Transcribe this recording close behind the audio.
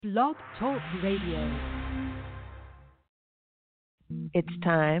Blog Talk Radio. It's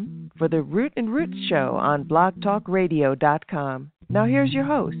time for the Root and Roots Show on blogtalkradio.com. Now here's your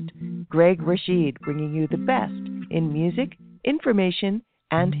host, Greg Rashid, bringing you the best in music, information,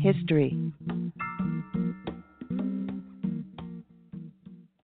 and history.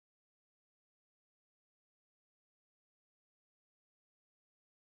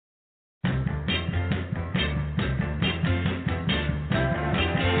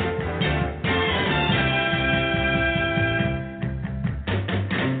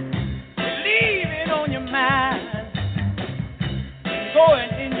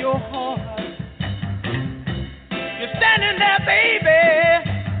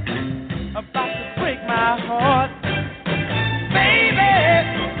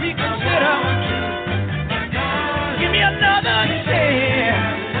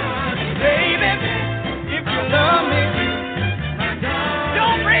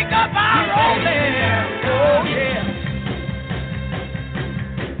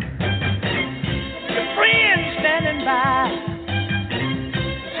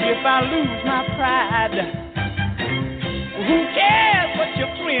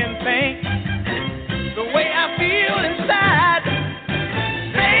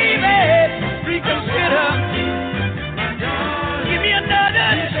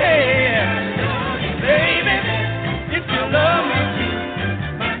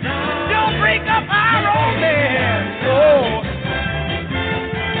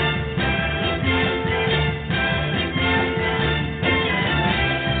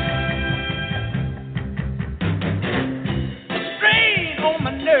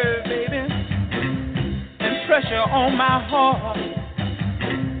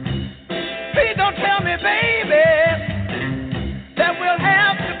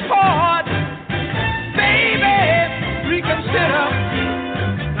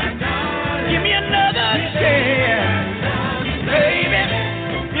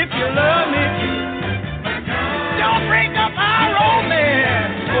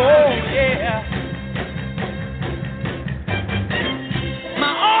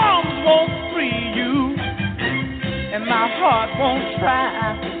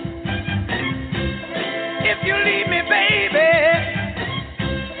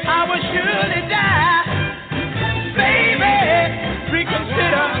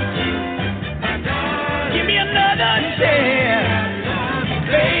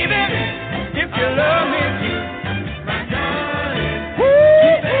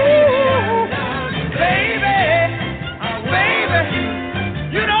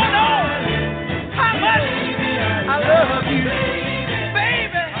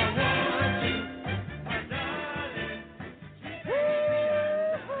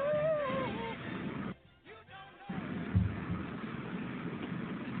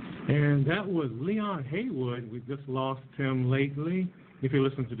 Lost him lately. If you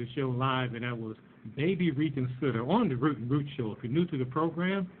listen to the show live, and that was Baby Reconsider on the Root and Root Show. If you're new to the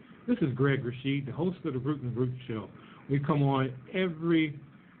program, this is Greg Rashid, the host of the Root and Root Show. We come on every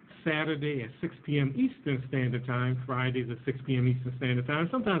Saturday at 6 p.m. Eastern Standard Time, Fridays at 6 p.m. Eastern Standard Time.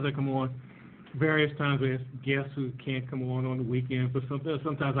 Sometimes I come on various times with guests who can't come on the weekends, but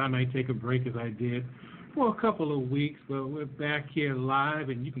sometimes I might take a break as I did for a couple of weeks. But we're back here live,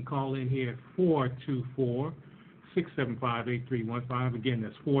 and you can call in here at 424 675-8315. Again,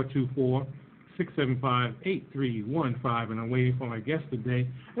 that's 424-675-8315. And I'm waiting for my guest today.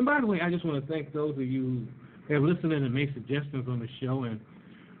 And by the way, I just want to thank those of you who have listened in and made suggestions on the show. And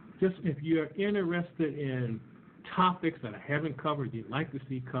just if you're interested in topics that I haven't covered, you'd like to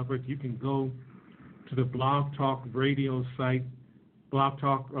see covered, you can go to the Blog Talk Radio site,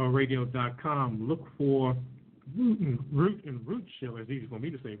 blogtalkradio.com. Look for Root and Root Show. It's easy for me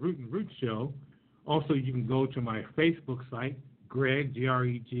to say Root and Root Show. Also, you can go to my Facebook site, Greg,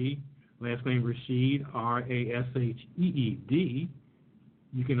 G-R-E-G, last name Rashid, R-A-S-H-E-E-D.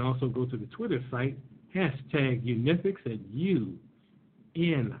 You can also go to the Twitter site, hashtag Unifics at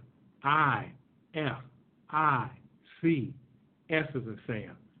U-N-I-F-I-C-S as in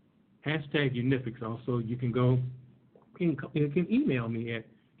Sam. Hashtag Unifics. Also, you can email me at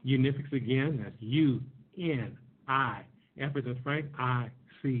Unifics again. That's U-N-I, F as in Frank,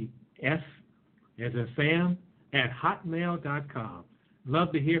 I-C-S. as in Sam, at hotmail.com.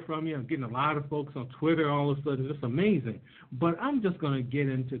 Love to hear from you. I'm getting a lot of folks on Twitter all of a sudden. It's amazing. But I'm just going to get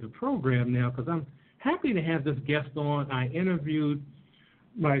into the program now because I'm happy to have this guest on. I interviewed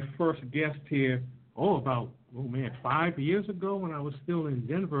my first guest here, about 5 years ago when I was still in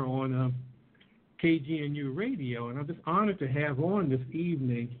Denver on KGNU Radio. And I'm just honored to have on this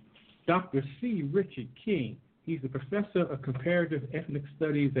evening Dr. C.Richard King. He's the professor of comparative ethnic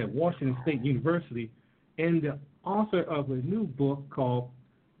studies at Washington State University and the author of a new book called,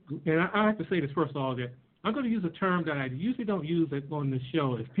 and I have to say this first of all, that I'm going to use a term that I usually don't use on the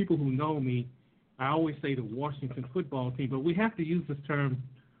show. As people who know me, I always say the Washington football team, but we have to use this term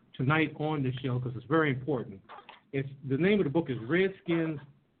tonight on the show because it's very important. The name of the book is Redskins,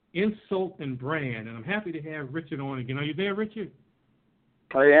 Insult and Brand, and I'm happy to have Richard on again. Are you there, Richard?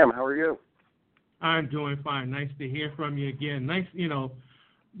 I am. How are you? I'm doing fine. Nice to hear from you again. Nice,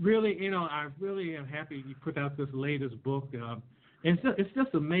 really, I really am happy you put out this latest book. It's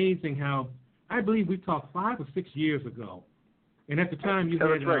just amazing how I believe we talked 5 or 6 years ago, and at the time you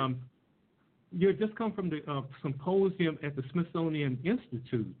had right. You had just come from the symposium at the Smithsonian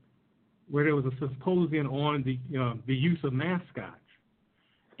Institute, where there was a symposium on the use of mascots.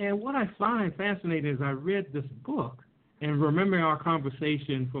 And what I find fascinating as I read this book and remember our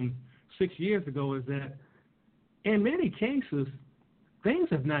conversation from 6 years ago is that in many cases, things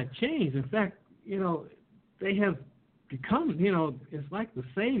have not changed. In fact, they have become, it's like the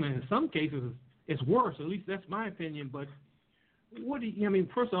same, and in some cases it's worse. At least that's my opinion. But what do you,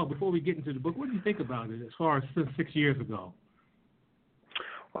 first of all, before we get into the book, what do you think about it as far as since 6 years ago?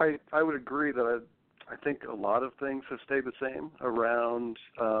 I would agree that I think a lot of things have stayed the same around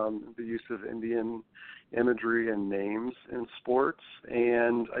the use of Indian imagery and names in sports.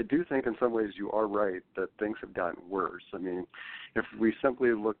 And I do think in some ways you are right that things have gotten worse. I mean, if we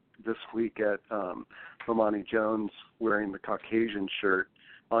simply look this week at Bomani Jones wearing the Caucasian shirt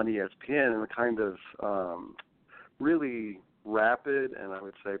on ESPN and the kind of really rapid and I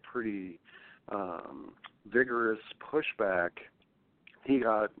would say pretty vigorous pushback he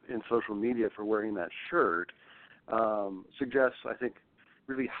got in social media for wearing that shirt suggests, I think,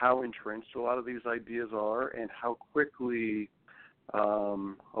 really how entrenched a lot of these ideas are and how quickly a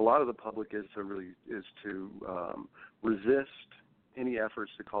lot of the public is to resist any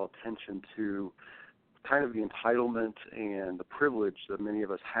efforts to call attention to kind of the entitlement and the privilege that many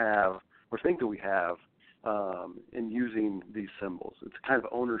of us have or think that we have in using these symbols. It's kind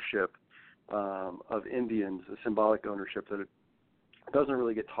of ownership of Indians, a symbolic ownership that it doesn't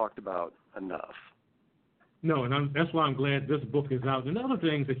really get talked about enough. No, and that's why I'm glad this book is out. And other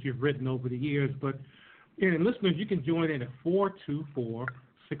things that you've written over the years. But, listeners, you can join in at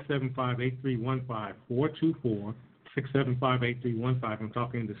 424-675-8315, 424-675-8315. I'm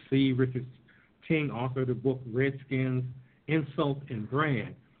talking to C.Richard King, author of the book Redskins, Insult and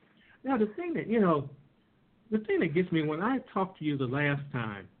Brand. Now, the thing that gets me when I talked to you the last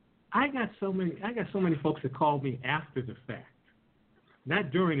time, I got so many folks that called me after the fact.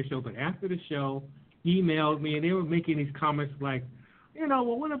 Not during the show, but after the show, emailed me, and they were making these comments like, well,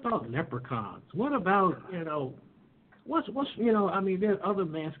 what about leprechauns? What about, what's there are other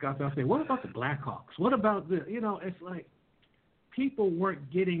mascots out there. What about the Blackhawks? What about it's like people weren't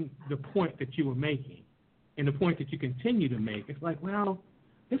getting the point that you were making and the point that you continue to make. It's like, well,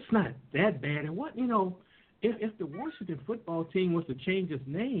 it's not that bad. And what, if the Washington football team was to change its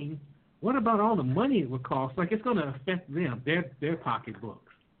name, what about all the money it would cost? Like, it's going to affect them, their pocketbooks.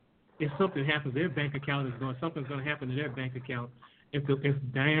 If something happens, their bank account something's going to happen to their bank account if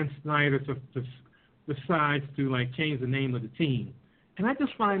Dan Snyder decides to change the name of the team. And I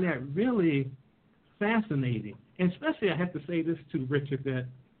just find that really fascinating. And especially, I have to say this to Richard, that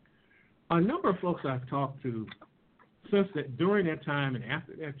a number of folks I've talked to since that during that time and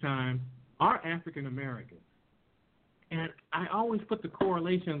after that time are African Americans. And I always put the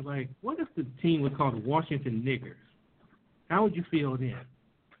correlations like, what if the team was called the Washington Niggers? How would you feel then?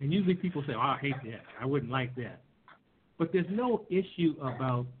 And usually people say, I hate that. I wouldn't like that. But there's no issue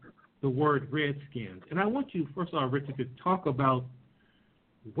about the word Redskins. And I want you, first of all, Richard, to talk about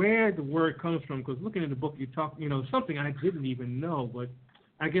where the word comes from, because looking at the book, you talk, something I didn't even know, but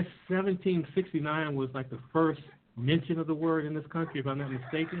I guess 1769 was like the first mention of the word in this country, if I'm not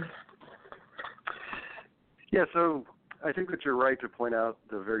mistaken. Yeah, so I think that you're right to point out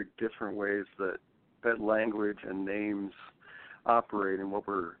the very different ways that language and names operate and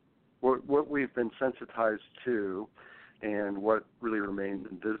what we've been sensitized to and what really remains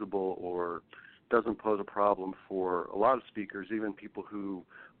invisible or doesn't pose a problem for a lot of speakers, even people who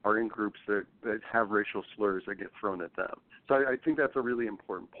are in groups that have racial slurs that get thrown at them. So I think that's a really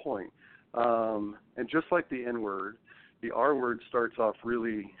important point. And just like the N-word, the R-word starts off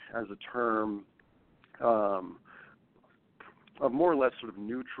really as a term of more or less sort of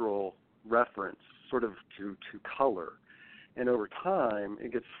neutral reference, sort of to color. And over time,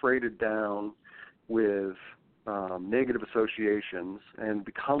 it gets freighted down with negative associations and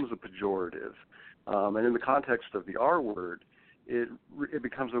becomes a pejorative. And in the context of the R word, it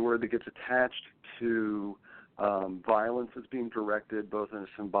becomes a word that gets attached to Violence is being directed both in a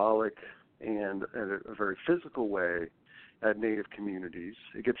symbolic and a very physical way at Native communities.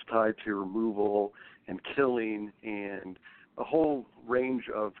 It gets tied to removal and killing and a whole range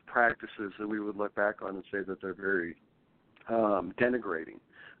of practices that we would look back on and say that they're very denigrating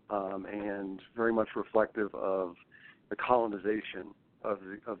and very much reflective of the colonization of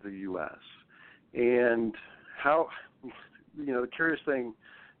the U.S. And how, the curious thing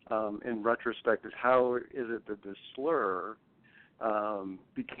in retrospect is how is it that this slur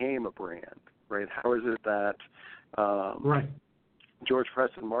became a brand, right? How is it that George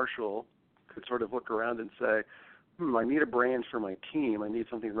Preston Marshall could sort of look around and say, I need a brand for my team. I need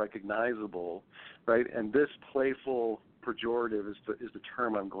something recognizable, right? And this playful pejorative is the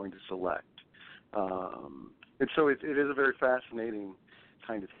term I'm going to select. And so it is a very fascinating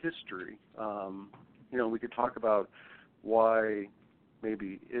kind of history. We could talk about why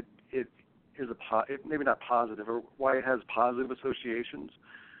maybe it is maybe not positive, or why it has positive associations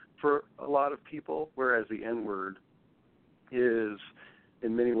for a lot of people, whereas the N-word is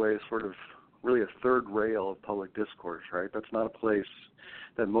in many ways sort of really a third rail of public discourse, right? That's not a place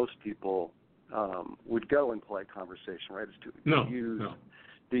that most people would go in polite conversation, right? Is to use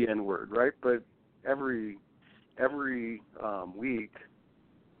the N-word, right? But every week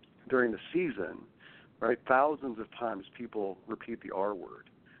during the season, right, thousands of times people repeat the R word,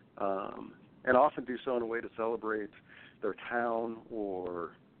 and often do so in a way to celebrate their town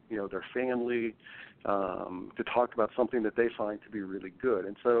or their family, to talk about something that they find to be really good.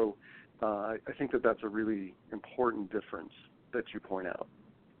 And so I think that that's a really important difference that you point out.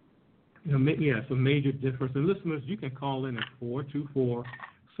 It's a major difference. And listeners, you can call in at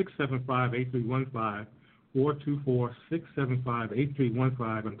 424-675-8315,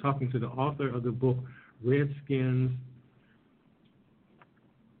 424-675-8315. I'm talking to the author of the book, Redskins,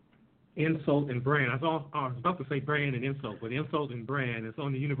 Insult and Brand. I was about to say brand and insult, but insult and brand. It's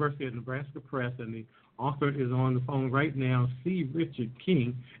on the University of Nebraska Press, and the author is on the phone right now, C.Richard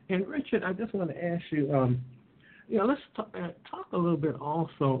King. And Richard, I just want to ask you, let's talk a little bit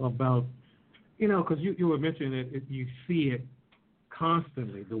also about, because you were mentioning that you see it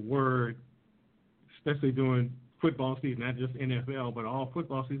constantly, the word, especially during football season, not just NFL, but all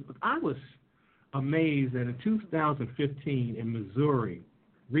football season. But I was amazed that in 2015 in Missouri,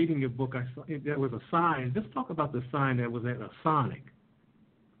 reading your book, I saw there was a sign. Just talk about the sign that was at a Sonic.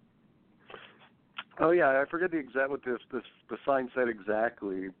 Oh yeah, I forget the sign said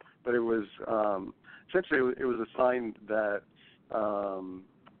exactly, but it was essentially it was a sign that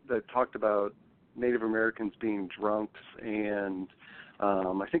that talked about Native Americans being drunks, and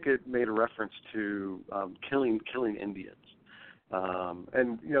I think it made a reference to killing Indians.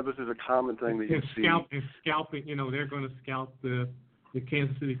 And this is a common thing that you see. Scalping, they're going to scalp the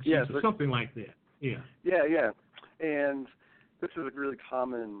Kansas City Chiefs or something like that. Yeah. And this is really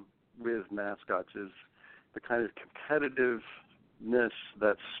common with mascots, is the kind of competitiveness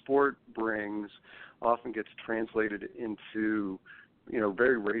that sport brings often gets translated into,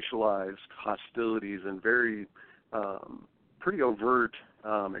 very racialized hostilities and very pretty overt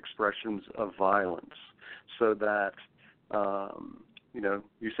expressions of violence, so that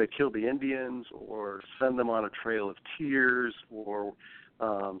you say kill the Indians or send them on a trail of tears or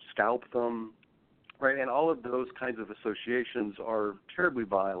scalp them, right? And all of those kinds of associations are terribly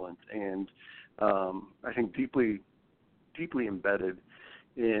violent and I think deeply embedded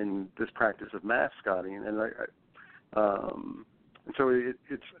in this practice of mascotting. And and so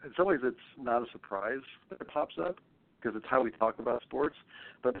it's in some ways it's not a surprise that it pops up, because it's how we talk about sports.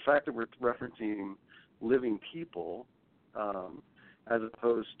 But the fact that we're referencing living people as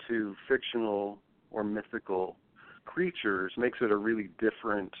opposed to fictional or mythical creatures makes it a really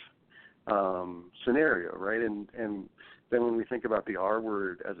different scenario, right? And then when we think about the R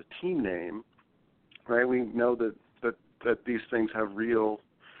word as a team name, right, we know that these things have real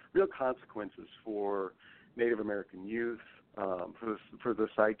consequences for Native American youth, for the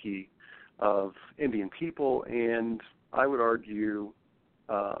psyche of Indian people, and I would argue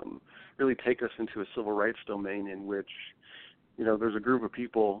really take us into a civil rights domain in which, there's a group of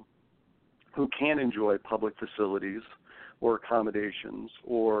people who can enjoy public facilities or accommodations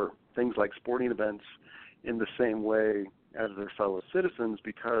or things like sporting events in the same way as their fellow citizens,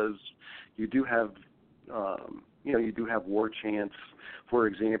 because you do have war chants. For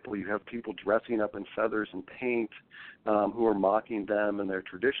example, you have people dressing up in feathers and paint who are mocking them and their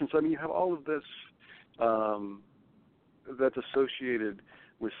traditions. So, you have all of this that's associated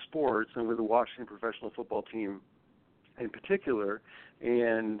with sports and with the Washington professional football team in particular,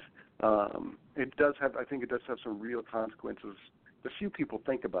 and I think it does have some real consequences few people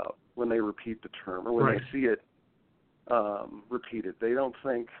think about when they repeat the term or when right. they see it repeated. They don't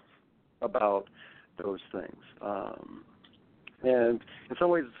think about those things. And in some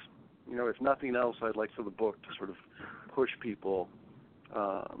ways, if nothing else, I'd like for the book to sort of push people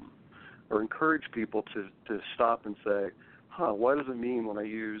or encourage people to stop and say, what does it mean when I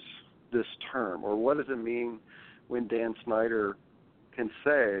use this term? Or what does it mean when Dan Snyder can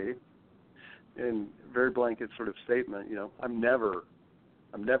say in very blanket sort of statement, I'm never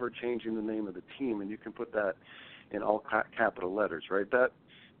changing the name of the team, and you can put that in all capital letters, right?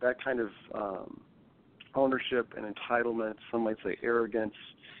 That kind of ownership and entitlement, some might say arrogance,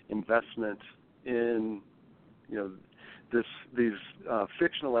 investment in these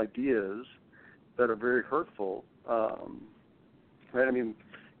fictional ideas that are very hurtful, right? I mean,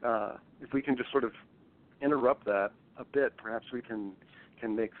 if we can just sort of interrupt that a bit, perhaps we can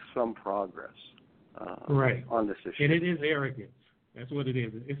make some progress right. on this issue. And it is arrogance. That's what it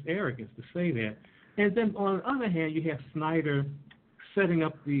is. It's arrogance to say that. And then on the other hand, you have Snyder setting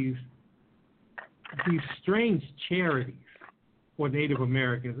up these strange charities for Native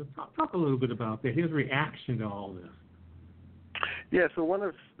Americans. Talk a little bit about that, his reaction to all this. Yeah, so one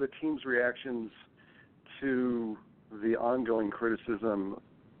of the team's reactions to the ongoing criticism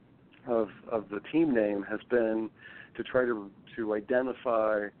of the team name has been to try to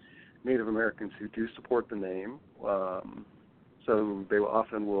identify Native Americans who do support the name. So they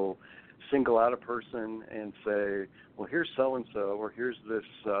often will single out a person and say, well, here's so-and-so, or here's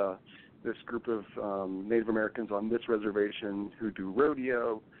this group of Native Americans on this reservation who do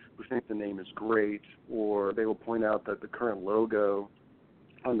rodeo, who think the name is great, or they will point out that the current logo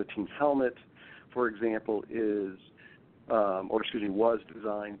on the team's helmet, for example, was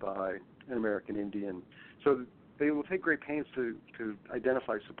designed by an American Indian. So they will take great pains to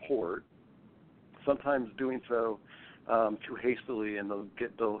identify support, sometimes doing so too hastily, and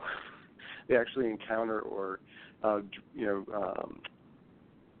they actually encounter or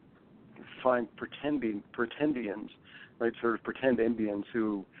find pretendians, right, sort of pretend Indians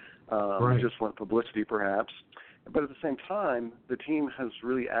who just want publicity perhaps. But at the same time, the team has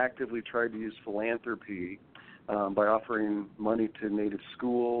really actively tried to use philanthropy by offering money to Native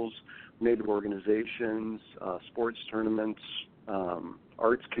schools, Native organizations, sports tournaments,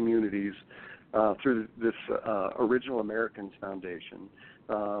 arts communities through this Original Americans Foundation.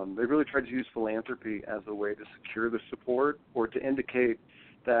 They really tried to use philanthropy as a way to secure the support or to indicate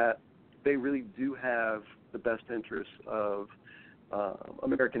that they really do have the best interests of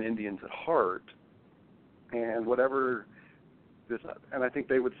American Indians at heart. And whatever this, and I think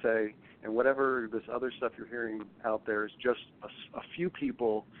they would say, and whatever this other stuff you're hearing out there is just a few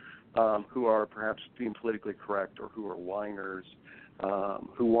people who are perhaps being politically correct or who are whiners,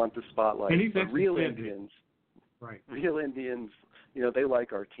 who want the spotlight. But real Indians, right? Real Indians, they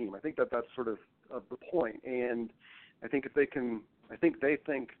like our team. I think that's sort of the point. And I think if they can, I think they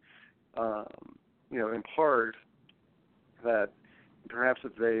think, in part that perhaps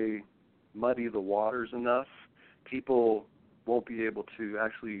if they muddy the waters enough, people won't be able to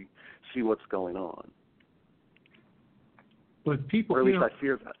actually see what's going on. But people, or at least I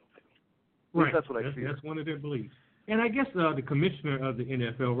fear that. Right. That's what I fear. That's one of their beliefs. And I guess the commissioner of the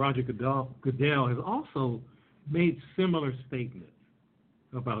NFL, Roger Goodell, has also made similar statements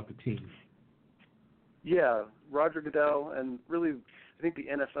about the team. Yeah, Roger Goodell, and really I think the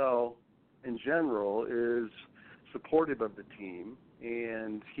NFL in general is supportive of the team,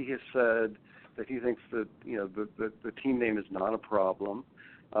 and he has said that he thinks that the team name is not a problem.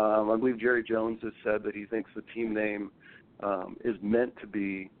 I believe Jerry Jones has said that he thinks the team name is meant to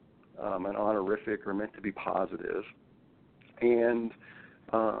be an honorific or meant to be positive. And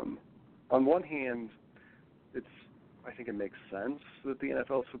on one hand, I think it makes sense that the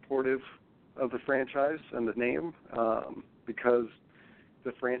NFL is supportive of the franchise and the name because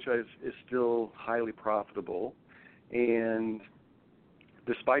the franchise is still highly profitable. And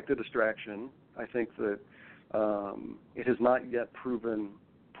despite the distraction, I think that it has not yet proven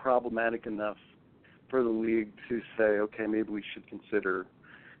problematic enough for the league to say, okay, maybe we should consider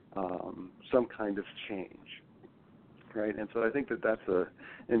some kind of change, right? And so I think that that's an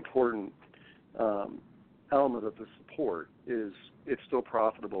important element of the support is it's still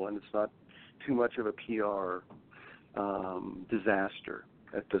profitable and it's not too much of a PR disaster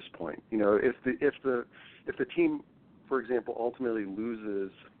at this point. If the team, for example, ultimately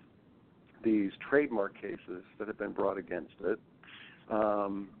loses these trademark cases that have been brought against it,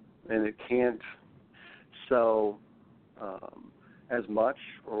 and it can't sell as much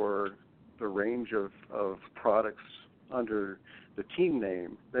or the range of products under the team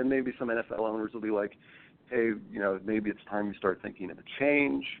name, then maybe some NFL owners will be like, hey, maybe it's time you start thinking of a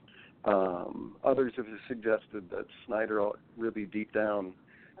change. Others have suggested that Snyder really deep down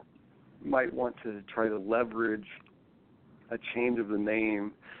might want to try to leverage a change of the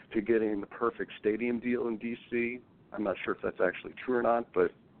name to getting the perfect stadium deal in D.C. I'm not sure if that's actually true or not,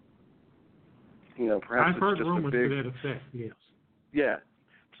 but perhaps I've heard it's just rumors a big, to that effect. Yes. Yeah,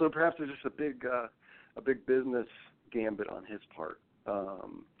 so perhaps it's just a big business gambit on his part.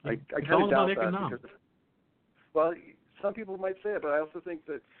 I kind of doubt that because, well, some people might say it, but I also think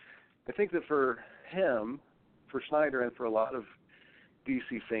that for him, for Snyder, and for a lot of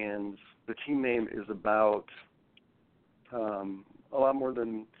DC fans, the team name is about a lot more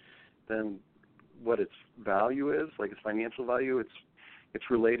than what its value is, like its financial value. It's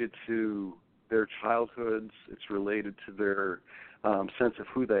related to their childhoods. It's related to their sense of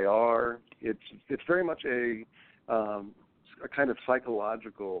who they are. It's very much a kind of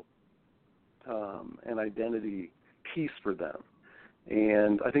psychological and identity piece for them.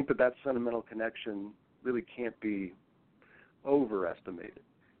 And I think that sentimental connection really can't be overestimated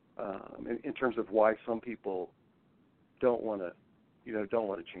in terms of why some people don't want to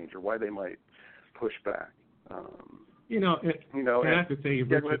change, or why they might push back. And I have to tell you,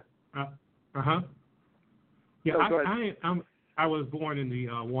 Richard. Yeah, I was born in the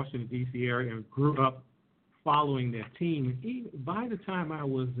Washington D.C. area and grew up following that team. And by the time I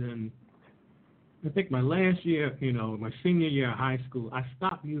was in, I think my last year, my senior year of high school, I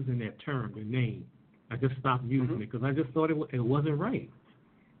stopped using that term, the name. I just stopped using it because I just thought it wasn't right.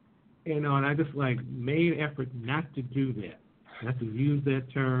 And I just made an effort not to do that, not to use that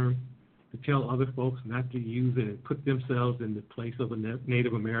term, to tell other folks not to use it and put themselves in the place of a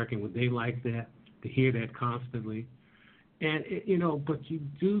Native American. Would they like that, to hear that constantly? And, but you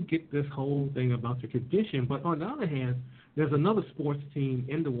do get this whole thing about the tradition. But on the other hand, there's another sports team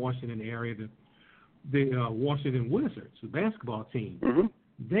in the Washington area, the Washington Wizards, the basketball team. Mm-hmm.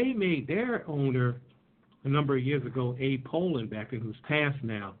 They made their owner a number of years ago, Abe Pollin, back in who's passed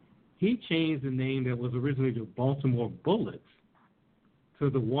now. He changed the name that was originally the Baltimore Bullets to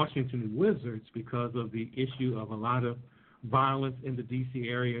the Washington Wizards because of the issue of a lot of violence in the D.C.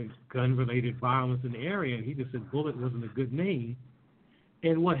 area, gun-related violence in the area. And he just said Bullet wasn't a good name.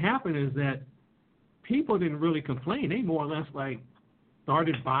 And what happened is that people didn't really complain. They more or less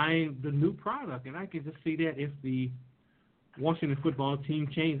started buying the new product. And I can just see that if the Washington football team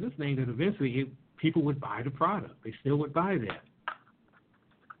changed its name, that eventually people would buy the product. They still would buy that.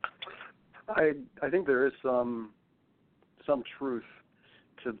 I think there is some truth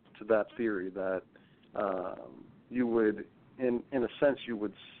to that theory that you would, in a sense, you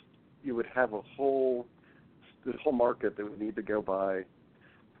would have this whole market that would need to go buy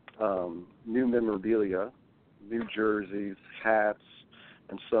new memorabilia, new jerseys, hats,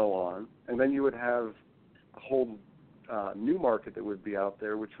 and so on, and then you would have a whole new market that would be out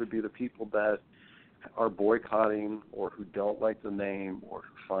there, which would be the people that are boycotting or who don't like the name or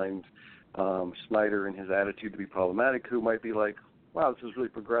who find Snyder and his attitude to be problematic, who might be like, wow, this is really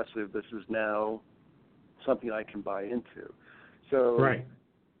progressive. This is now something I can buy into. So right.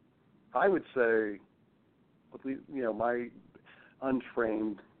 I would say, my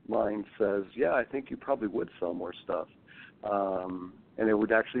untrained mind says, yeah, I think you probably would sell more stuff. And it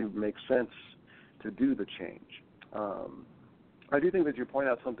would actually make sense to do the change. I do think that you point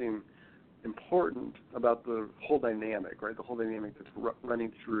out something important about the whole dynamic, right? The whole dynamic that's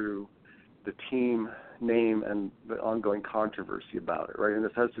running through the team name and the ongoing controversy about it, right? And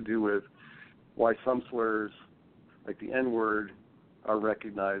this has to do with why some slurs, like the N-word, are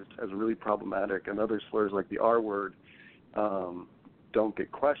recognized as really problematic, and other slurs, like the R-word, don't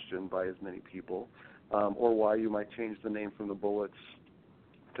get questioned by as many people, or why you might change the name from the Bullets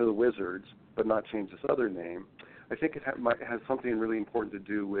to the Wizards, but not change this other name. I think it has something really important to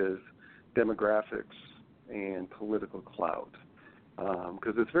do with demographics and political clout.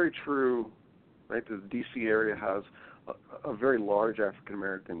 Because it's very true, right, that the D.C. area has a very large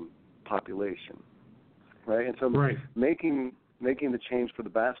African-American population, right? And so right. making the change for the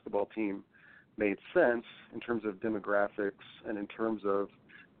basketball team made sense in terms of demographics and in terms of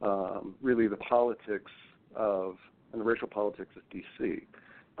really the politics and the racial politics of D.C.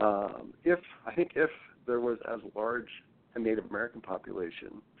 If there was as large a Native American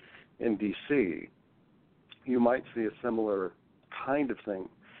population in D.C., you might see a similar kind of thing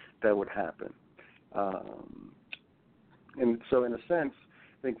that would happen. And so in a sense,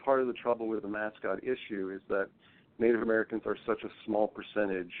 I think part of the trouble with the mascot issue is that Native Americans are such a small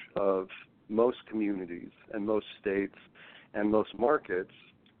percentage of most communities and most states and most markets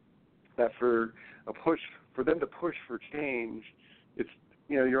that for them to push for change, it's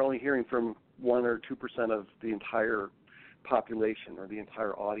you're only hearing from 1 or 2% of the entire population or the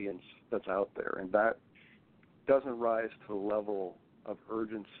entire audience that's out there, and that doesn't rise to the level of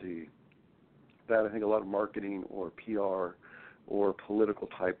urgency that I think a lot of marketing or PR or political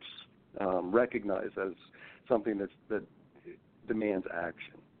types recognize as something that demands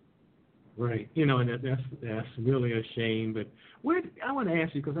action. Right. And that's really a shame. But I want to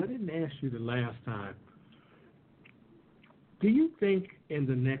ask you, because I didn't ask you the last time, do you think in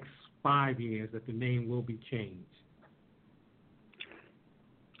the next 5 years that the name will be changed?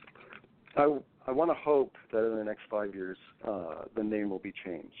 I want to hope that in the next 5 years the name will be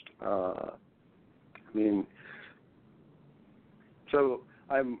changed. So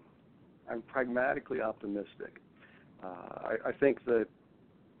I'm pragmatically optimistic. I think that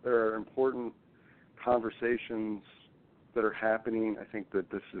there are important conversations that are happening. I think that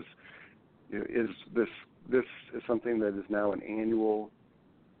this is something that is now an annual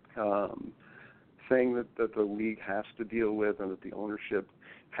thing that the league has to deal with and that the ownership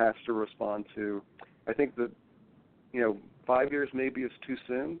has to respond to. I think that 5 years maybe is too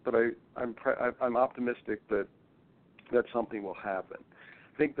soon, but I'm optimistic that something will happen.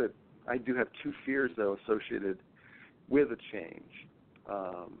 I think that I do have two fears though associated with a change.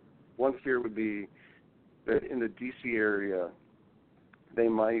 One fear would be that in the D.C. area, they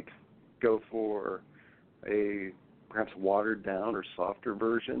might go for a perhaps watered down or softer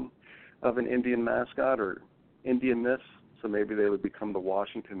version of an Indian mascot or Indianness. So maybe they would become the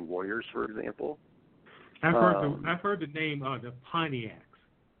Washington Warriors, for example. I've heard the name the Pontiacs.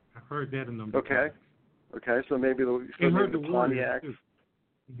 I've heard that a number of times. Okay, so maybe the Pontiacs.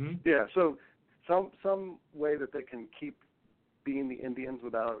 Mm-hmm. Yeah, so some way that they can keep being the Indians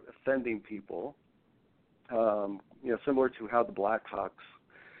without offending people. Similar to how the Blackhawks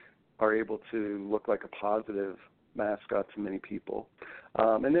are able to look like a positive mascot to many people.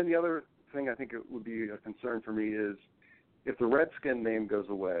 And then the other thing I think it would be a concern for me is if the Redskin name goes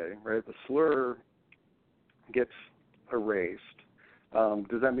away, right, the slur gets erased,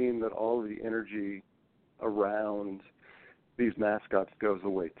 does that mean that all of the energy around these mascots goes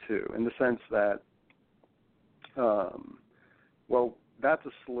away too? In the sense that, that's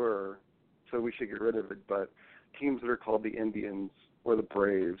a slur, so we should get rid of it, but teams that are called the Indians or the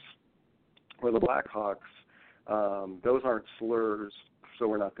Braves or the Blackhawks, those aren't slurs, so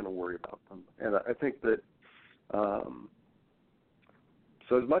we're not going to worry about them. And I think that,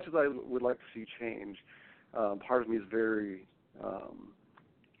 so as much as I would like to see change, part of me is very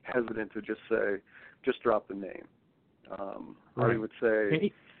hesitant to just drop the name. Right. I would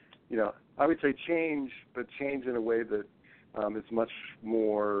say, I would say change, but change in a way that is much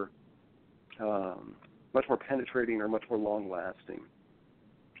more penetrating or much more long-lasting.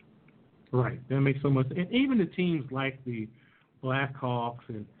 Right. That makes so much sense. And even the teams like the Blackhawks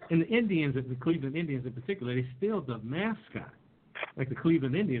and the Indians, the Cleveland Indians in particular, they still the mascot. Like the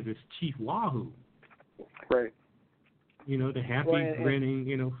Cleveland Indians is Chief Wahoo. Right. The happy,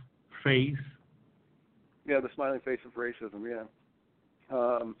 grinning, face. Yeah, the smiling face of racism, yeah.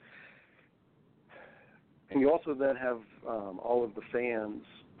 And you also then have all of the fans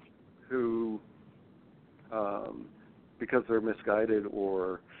who, because they're misguided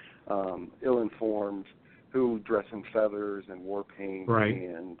or ill-informed, who dress in feathers and war paint, right,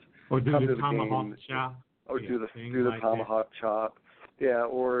 and or do come the to the tomahawk game, chop, or do the tomahawk chop, yeah,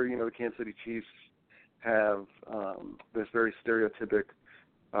 or the Kansas City Chiefs have this very stereotypic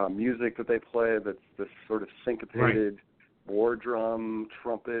music that they play that's this sort of syncopated war drum,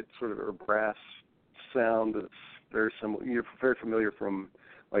 trumpet, sort of or brass sound that's very similar. You're very familiar from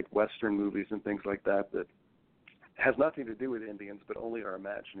like Western movies and things like that has nothing to do with Indians, but only our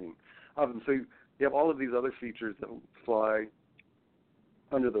imagining of them. So you have all of these other features that fly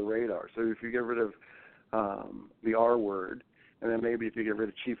under the radar. So if you get rid of the R word, and then maybe if you get rid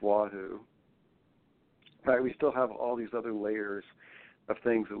of Chief Wahoo, right, we still have all these other layers of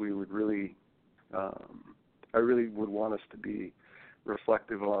things that we would really, I really would want us to be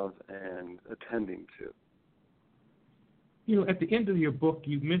reflective of and attending to. At the end of your book,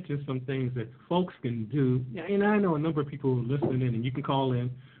 you mentioned some things that folks can do. And I know a number of people who are listening in, and you can call in.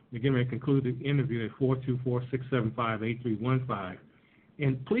 We're getting ready to conclude the interview at 424-675-8315.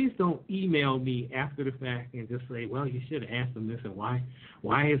 And please don't email me after the fact and just say, well, you should have asked them this, and why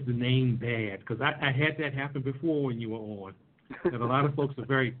is the name bad? Because I had that happen before when you were on. That a lot of folks are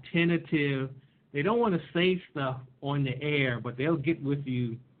very tentative. They don't want to say stuff on the air, but they'll get with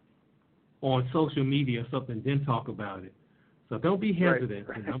you on social media or something, then talk about it. So don't be hesitant.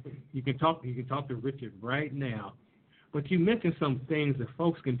 Right. You can talk to Richard right now. But you mentioned some things that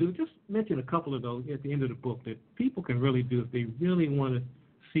folks can do. Just mention a couple of those at the end of the book that people can really do if they really want to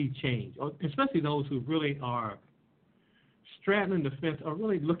see change, or especially those who really are straddling the fence or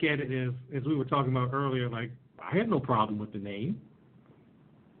really look at it as we were talking about earlier, like, I had no problem with the name.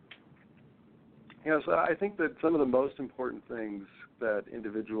 So I think that some of the most important things that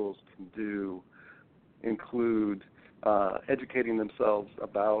individuals can do include educating themselves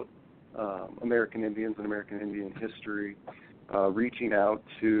about American Indians and American Indian history, reaching out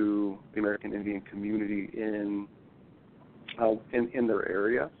to the American Indian community in their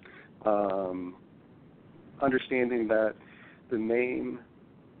area, understanding that the name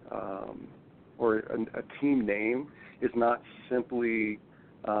or a team name is not simply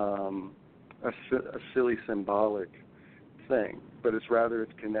a silly symbolic thing, but it's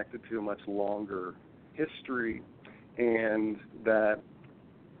connected to a much longer history, and that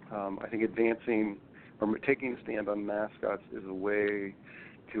I think advancing or taking a stand on mascots is a way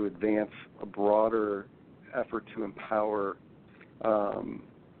to advance a broader effort to empower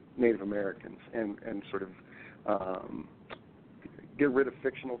Native Americans and sort of get rid of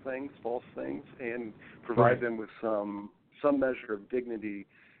fictional things, false things, and provide them with some measure of dignity,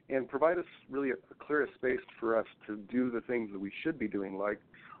 and provide us really a clear space for us to do the things that we should be doing, like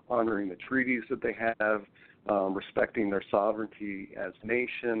honoring the treaties that they have, respecting their sovereignty as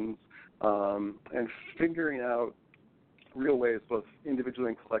nations, and figuring out real ways, both individually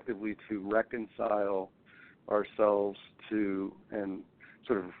and collectively, to reconcile ourselves to and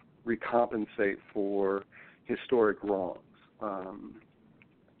sort of recompensate for historic wrongs.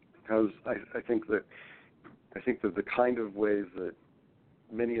 Because I think that the kind of ways that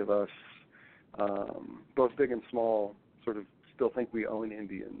many of us, both big and small, sort of still think we own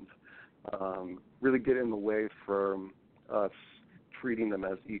Indians, really get in the way from us treating them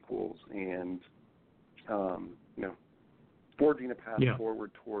as equals and forging a path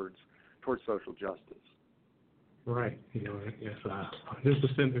forward towards social justice. Right. Yes, I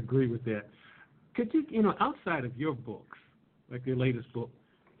 100% agree with that. Could you, outside of your books, like your latest book,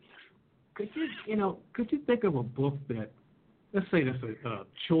 could you think of a book that, let's say that's a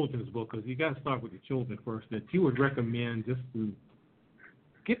children's book, because you got to start with the children first, that you would recommend just to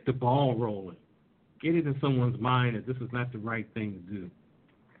get the ball rolling, get it in someone's mind that this is not the right thing to do?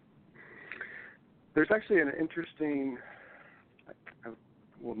 There's actually an interesting, I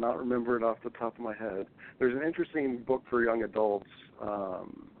will not remember it off the top of my head. There's an interesting book for young adults. I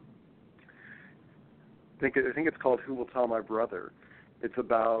think it's called Who Will Tell My Brother. It's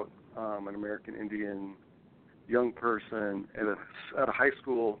about an American Indian young person at a high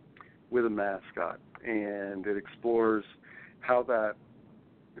school with a mascot, and it explores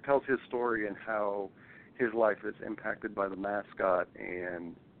it tells his story and how his life is impacted by the mascot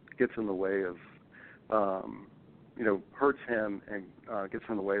and gets in the way of, hurts him and gets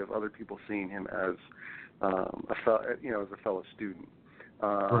in the way of other people seeing him as a fellow student.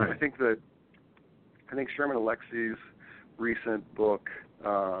 Right. I think Sherman Alexi's recent book,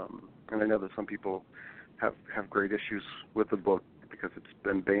 and I know that some people have great issues with the book because it's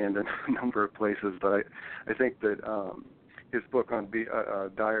been banned in a number of places, but I think that his book on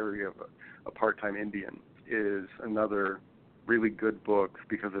Diary of a Part-Time Indian is another really good book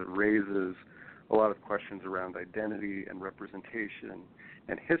because it raises a lot of questions around identity and representation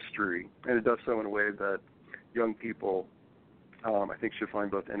and history, and it does so in a way that young people, I think, should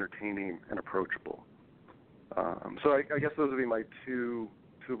find both entertaining and approachable. So I guess those would be my two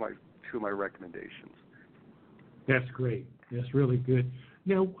of my recommendations. That's great. That's really good.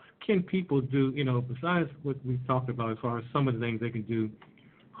 Now, what can people do, besides what we've talked about as far as some of the things they can do,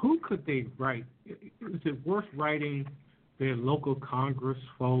 who could they write? Is it worth writing their local Congress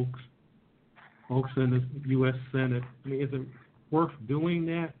folks in the U.S. Senate? I mean, is it worth doing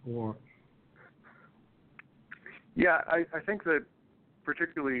that, or? Yeah, I think that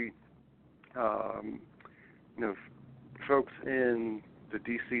particularly, folks in the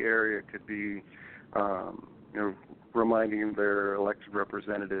D.C. area could be, reminding their elected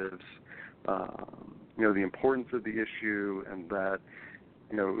representatives, the importance of the issue, and that,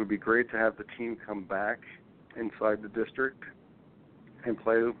 it would be great to have the team come back inside the district and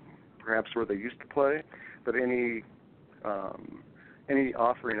play perhaps where they used to play, but any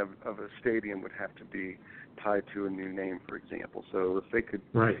offering of a stadium would have to be tied to a new name, for example. So if they could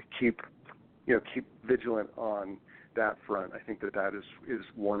keep vigilant on that front, I think that is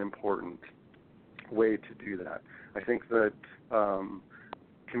one important way to do that. I think that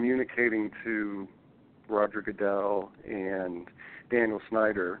communicating to Roger Goodell and Daniel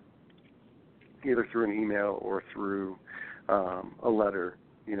Snyder, either through an email or through a letter,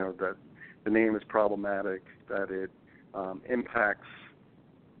 that the name is problematic, that it impacts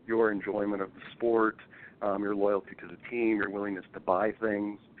your enjoyment of the sport, your loyalty to the team, your willingness to buy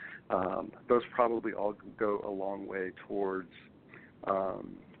things. Those probably all go a long way towards,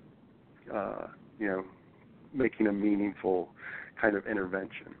 making a meaningful kind of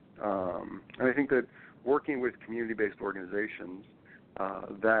intervention. And I think that working with community-based organizations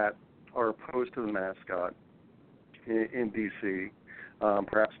that are opposed to the mascot in D.C.,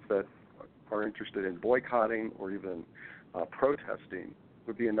 perhaps that are interested in boycotting or even protesting,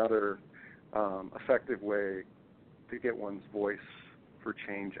 would be another effective way to get one's voice for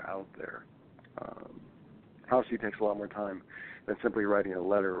change out there. Obviously, it takes a lot more time than simply writing a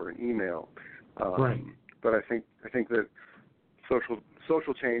letter or an email. Right. But I think that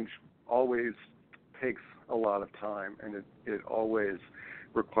social change always takes a lot of time, and it always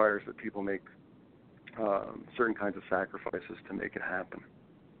requires that people make certain kinds of sacrifices to make it happen.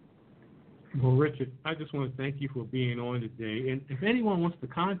 Well, Richard, I just want to thank you for being on today. And if anyone wants to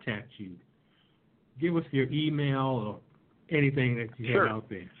contact you, give us your email or anything that you have out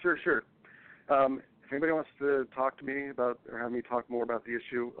there. Sure. If anybody wants to talk to me about or have me talk more about the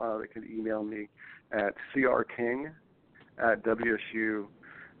issue, they can email me at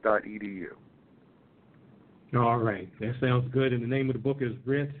crking@wsu.edu. All right. That sounds good. And the name of the book is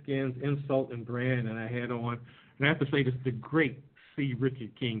Redskins, Insult and Brand. And I had on, and I have to say this, the great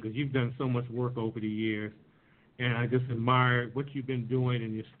C.Richard King, because you've done so much work over the years. And I just admire what you've been doing,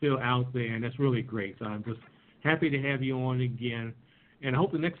 and you're still out there, and that's really great. So I'm just happy to have you on again. And I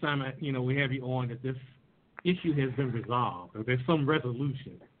hope the next time we have you on that this issue has been resolved or there's some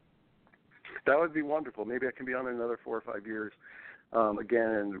resolution. That would be wonderful. Maybe I can be on in another 4 or 5 years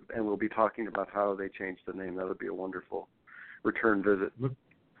again, and we'll be talking about how they changed the name. That would be a wonderful return visit. Look,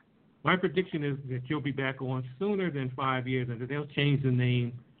 my prediction is that you'll be back on sooner than 5 years, and that they'll change the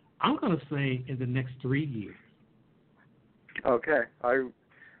name, I'm going to say, in the next 3 years. Okay. I'll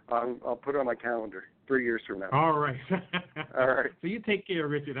put it on my calendar 3 years from now. All right. All right. So you take care,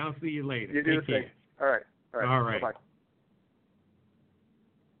 Richard. I'll see you later. You do the same. All right. All right. Bye-bye.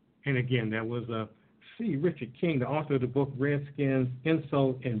 And again, that was C.Richard King, the author of the book Redskins,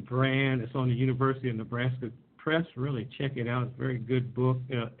 Insult and Brand. It's on the University of Nebraska Press. Really check it out. It's a very good book.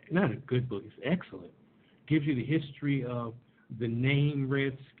 Not a good book. It's excellent. Gives you the history of the name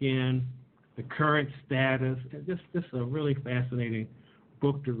Redskin, the current status. Just a really fascinating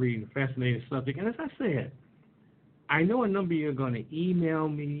book to read, a fascinating subject. And as I said, I know a number of you are going to email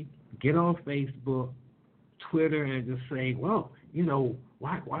me, get on Facebook, Twitter, and just say, well,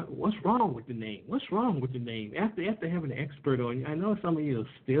 why, what's wrong with the name? What's wrong with the name? After having an expert on you, I know some of you will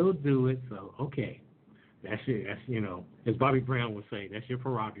still do it, so okay. That's it. That's, as Bobby Brown would say, that's your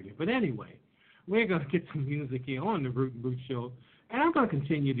prerogative. But anyway, we're going to get some music here on the Root and Root Show, and I'm going to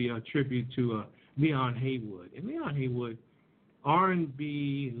continue the tribute to Leon Haywood. And Leon Haywood,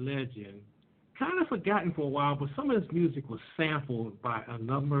 R&B legend, kind of forgotten for a while, but some of his music was sampled by a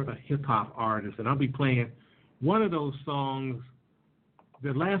number of hip-hop artists, and I'll be playing one of those songs.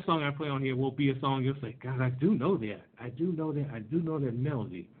 The last song I play on here will be a song you'll say, God, I do know that. I do know that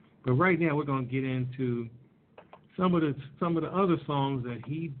melody. But right now we're going to get into some of the other songs that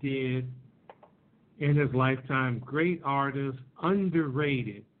he did in his lifetime. Great artist,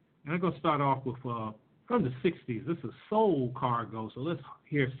 underrated. And I'm going to start off with from the 60s. This is Soul Cargo. So let's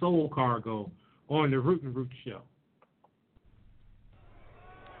hear Soul Cargo on the Root and Root Show.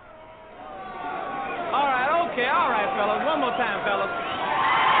 All right, fellas. One more time, fellas.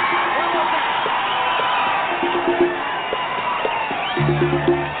 One more time.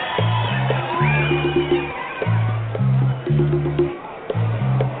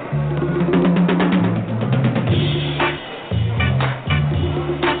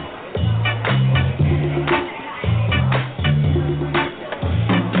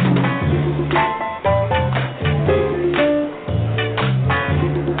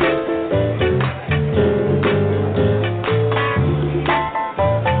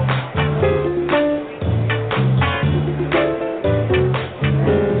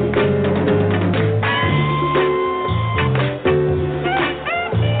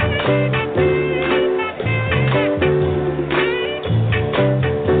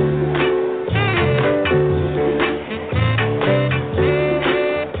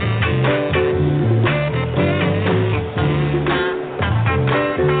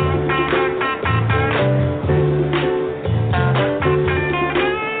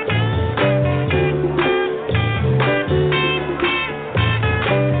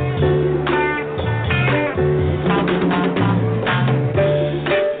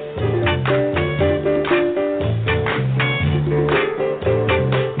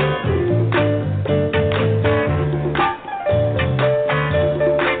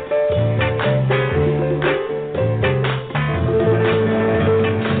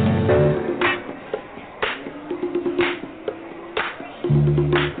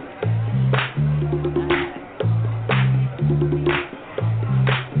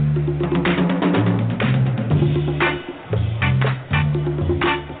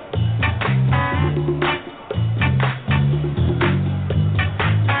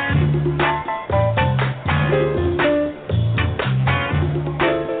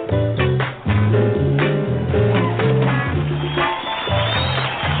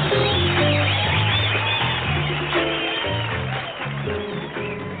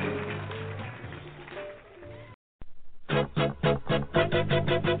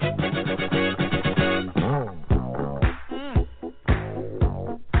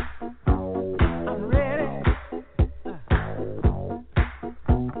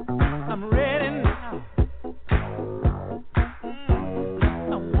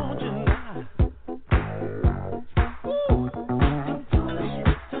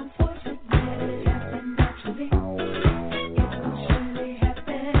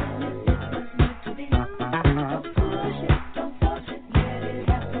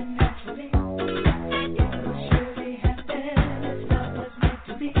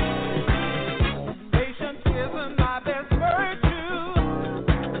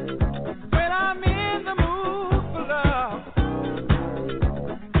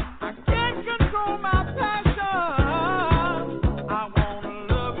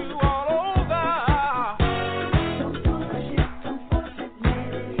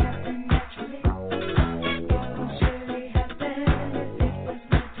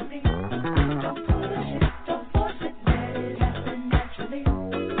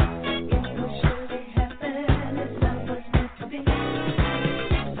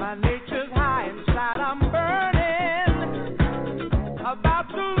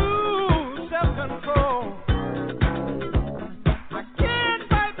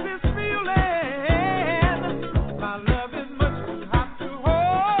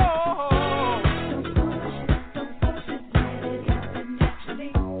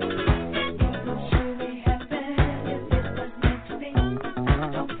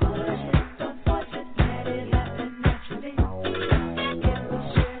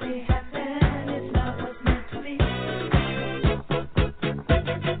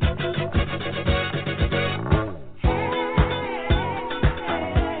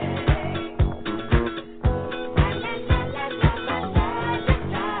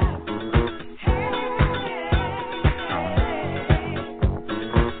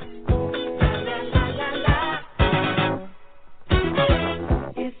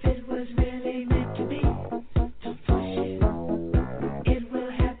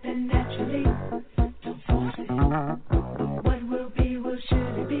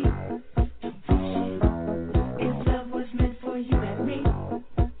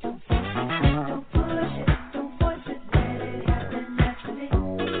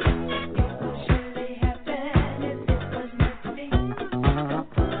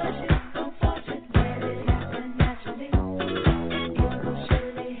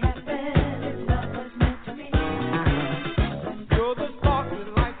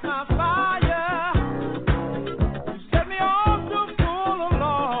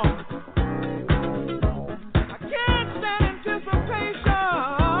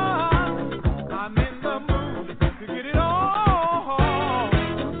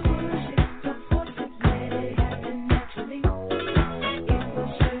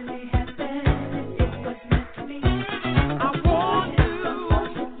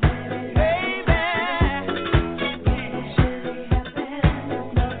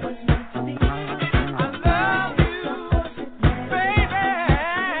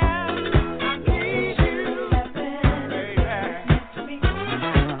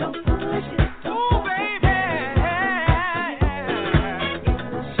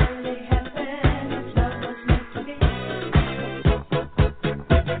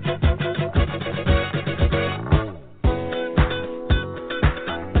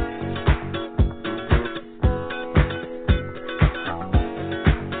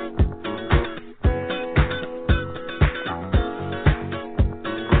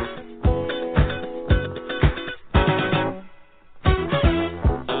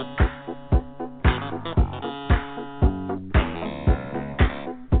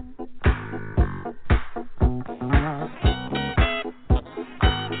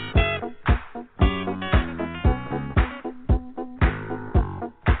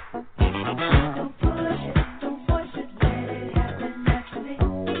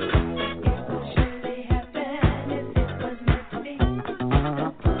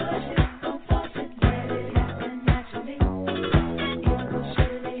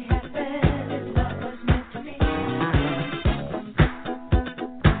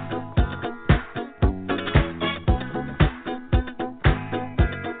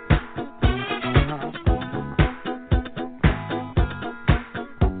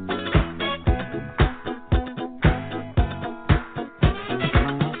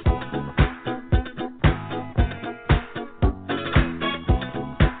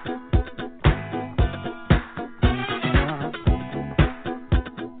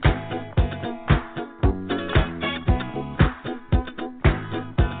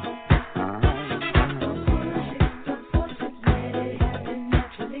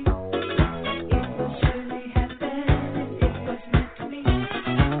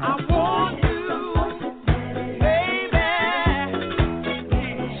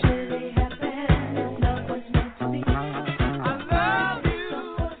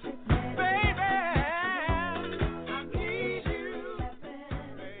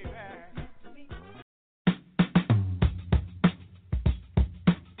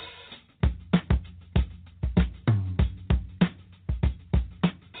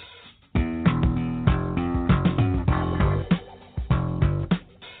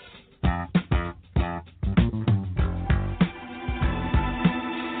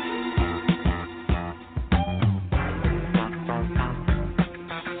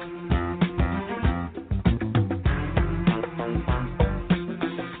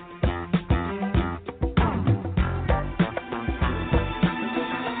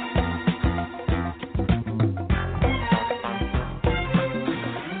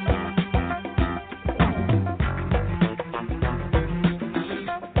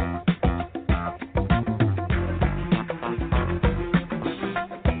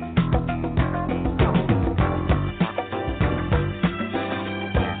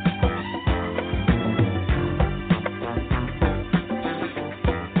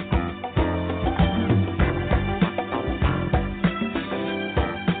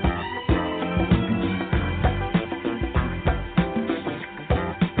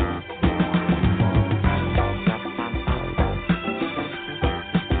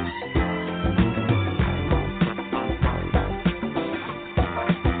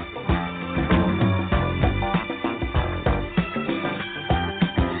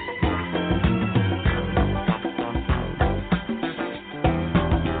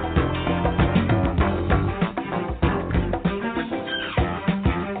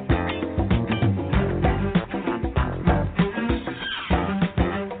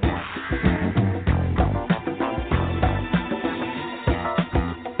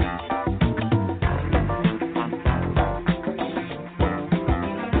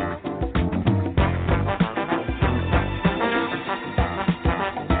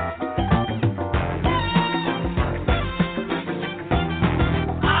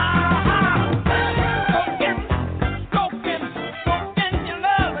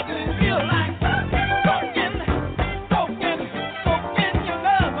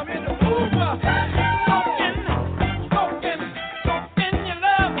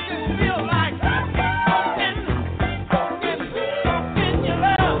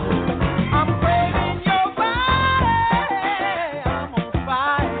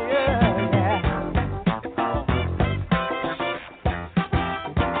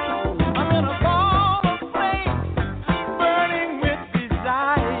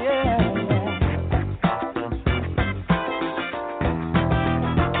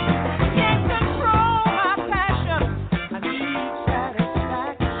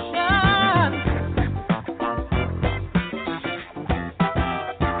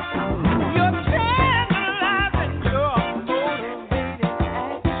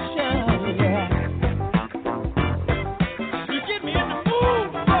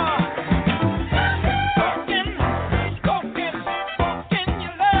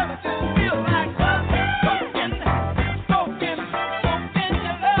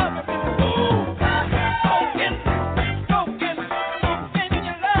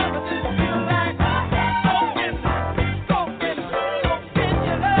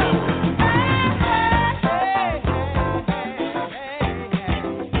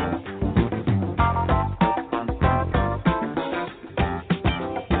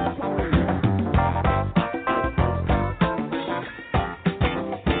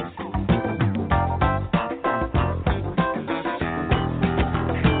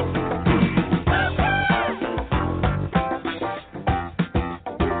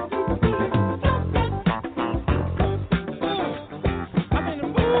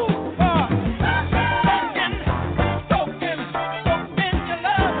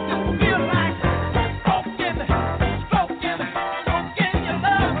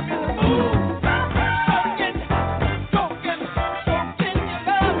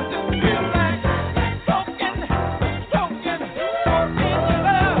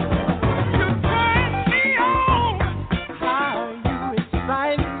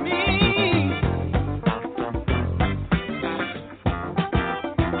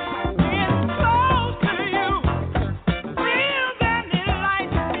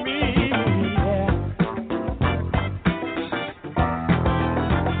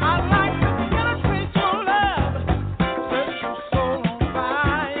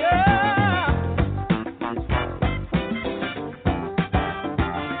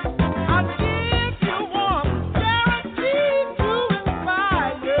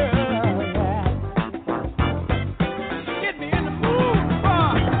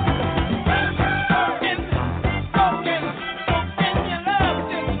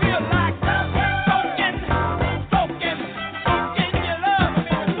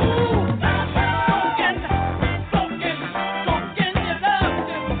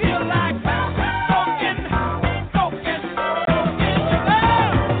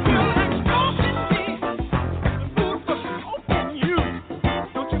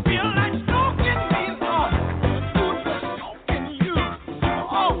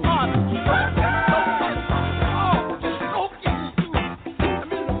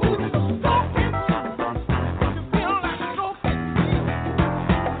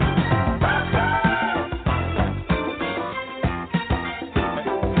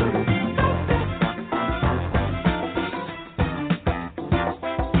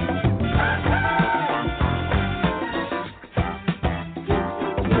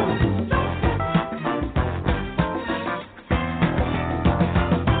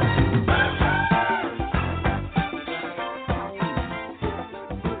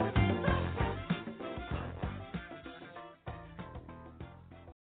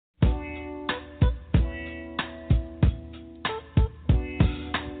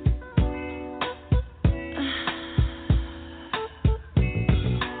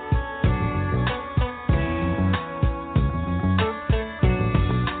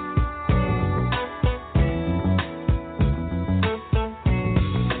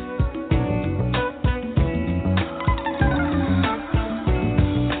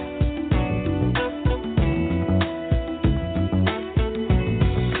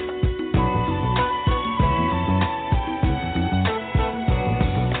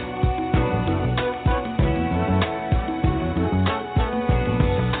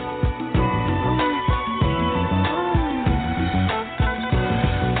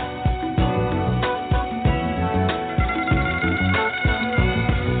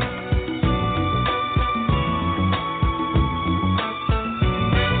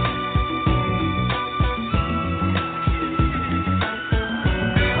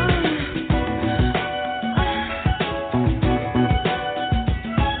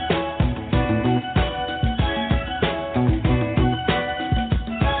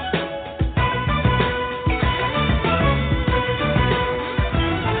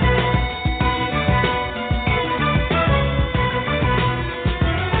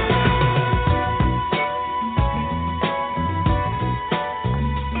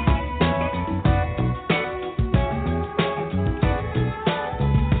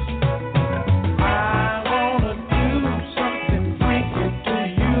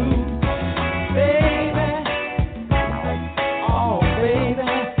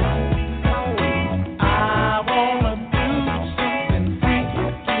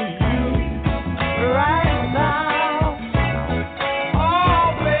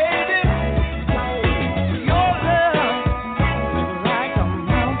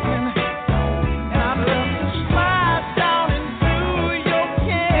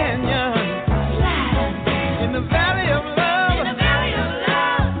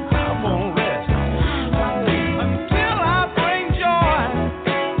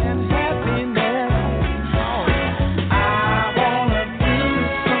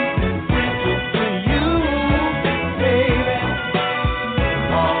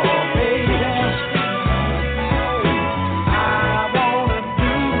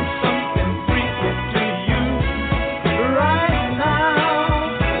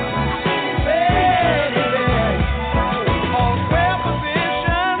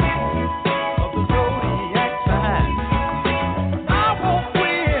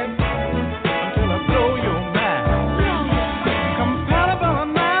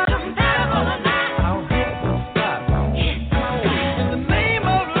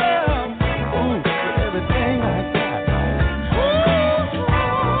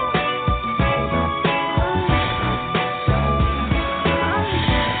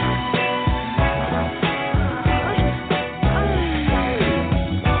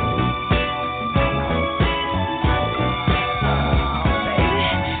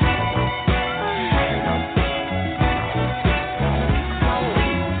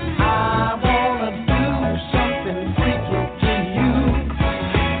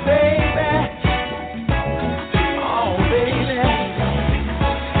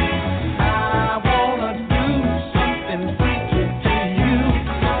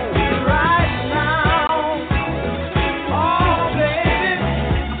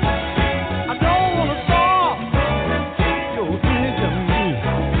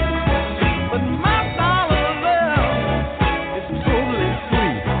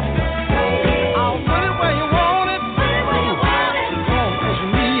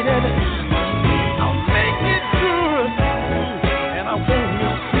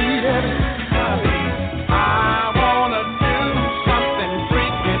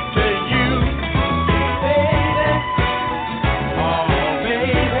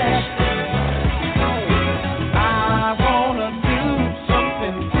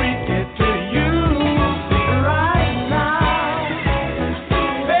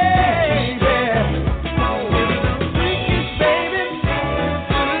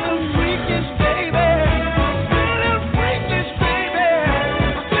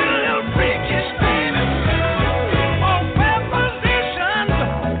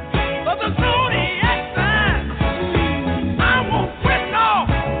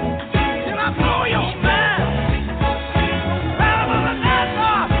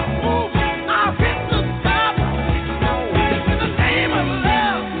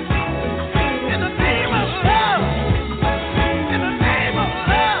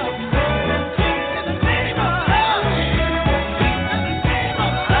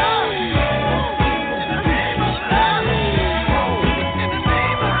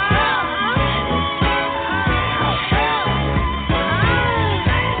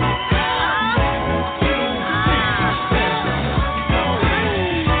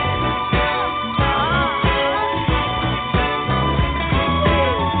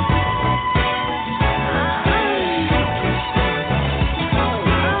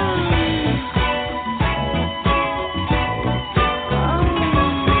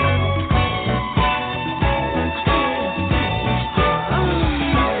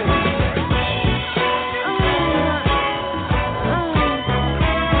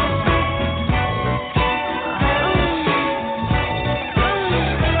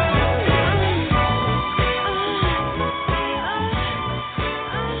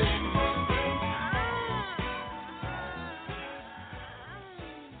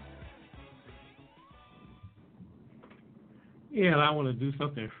 want to do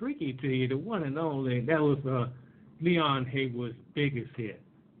something freaky to you, the one and only, that was Leon Haywood's biggest hit,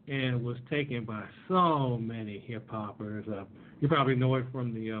 and was taken by so many hip-hoppers. You probably know it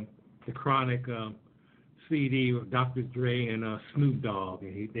from the Chronic CD with Dr. Dre and Snoop Dogg,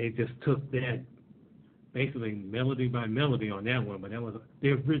 and they just took that basically melody by melody on that one, but that was the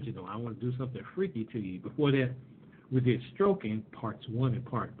original. I want to do something freaky to you. Before that, we did Stroking, parts 1 and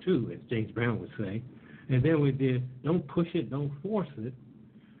part 2, as James Brown would say. And then we did Don't Push It, Don't Force It.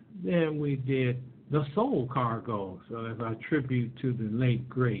 Then we did The Soul Cargo, so as a tribute to the late,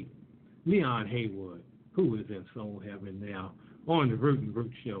 great Leon Haywood, who is in soul heaven now, on the Root and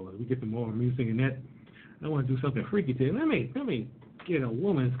Root Show. As we get to more music and that, I want to do something freaky to you. Let me get a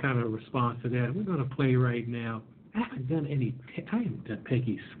woman's kind of response to that. We're going to play right now. I haven't done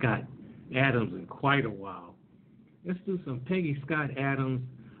Peggy Scott Adams in quite a while. Let's do some Peggy Scott Adams,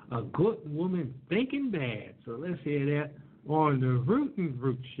 A Good Woman Thinking Bad. So let's hear that on the Root and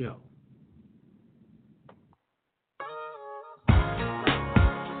Root Show.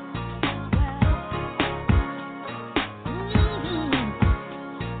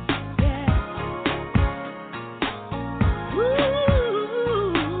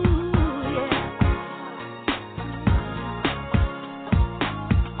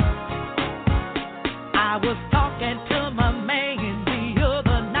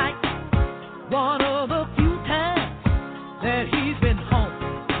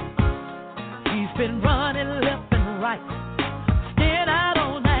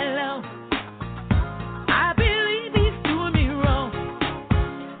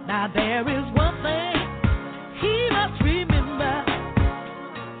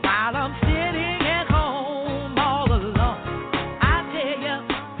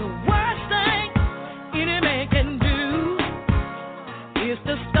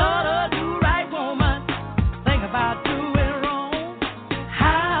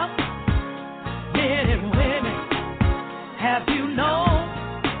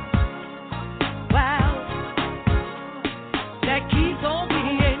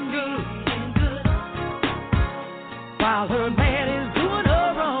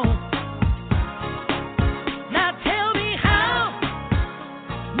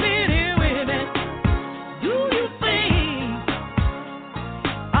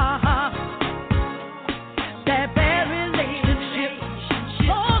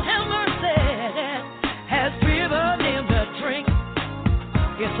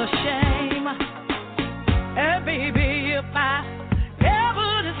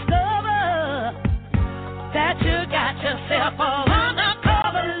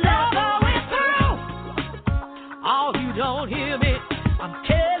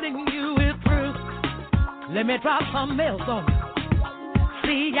 Let me drop some else on you.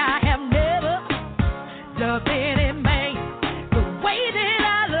 See, I have never loved any man the way that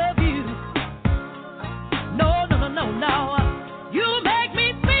I love you. No, no, no, no, no. You make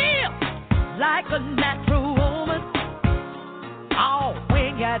me feel like a natural woman. Oh,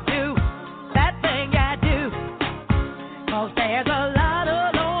 when you do that thing you do. 'Cause there's a lot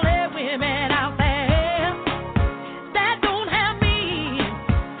of lonely women out there that don't have me.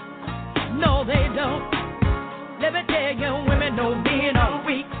 No, they don't. Let me tell you, women know men are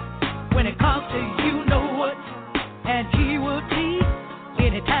weak. When it comes to you know what, and he will cheat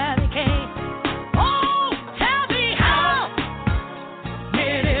anytime he can. Oh, tell me how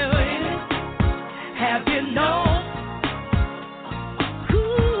many women have you known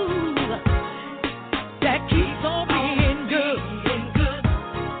who that keeps on being good?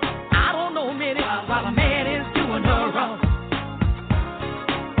 I don't know many while a man is doing her wrong.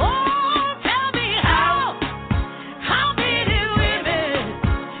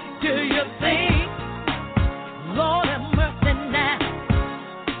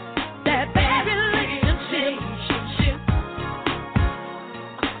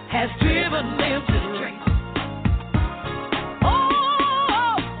 Has driven them to drink.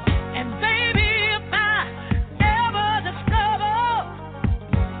 Oh, and baby, if I ever discover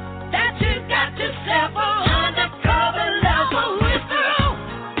that you got yourself an undercover lover with her,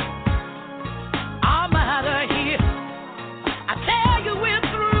 I'm out of here. I tell you we're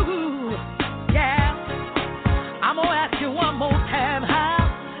through. Yeah, I'm gonna ask you one more time, how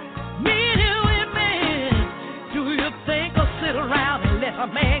many women do you think will sit around and let a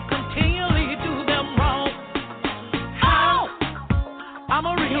man continually do them wrong? Oh, I'm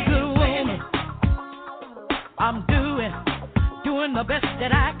a real good woman. I'm doing the best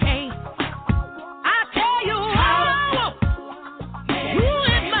that I can. I tell you how, you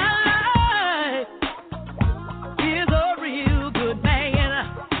in my life is a real good man.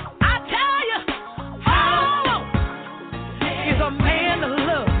 I tell you how is a man.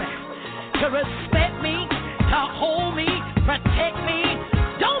 respect me, to hold me, protect me.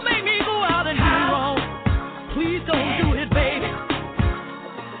 Don't make me go out and do wrong. Please don't do it, baby.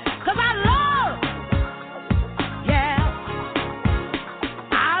 'Cause I love, yeah.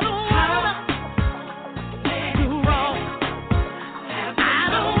 I don't wanna do wrong. I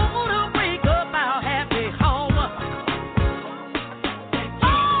don't wanna break up our happy home.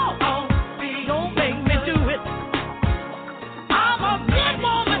 Oh, don't make me do it. I'm a good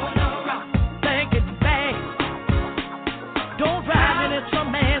woman, thinking back. Don't drive me to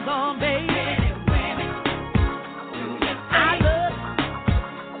some man's on, baby. I love,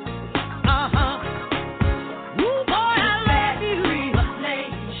 ooh, boy, I love you.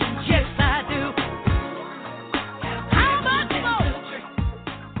 Yes, I do. How much more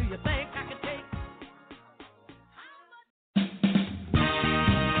do you think I can take?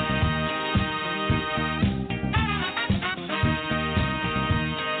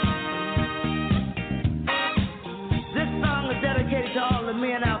 This song is dedicated to all the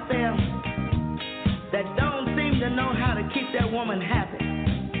men out there that don't seem to know how to keep their woman happy.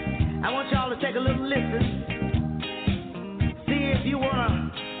 I want y'all to take a little listen. See if you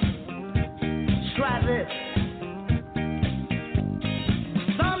want to try this.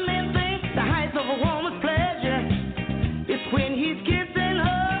 Some men think the height of a woman's pleasure is when he's kissing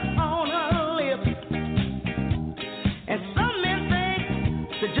her on her lips. And some men think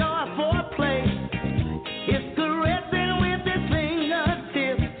the joy of foreplay is caressing with his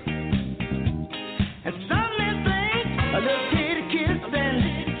fingertips. And some men think a little kitty kissing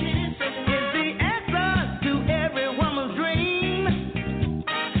is the answer to every woman's dream.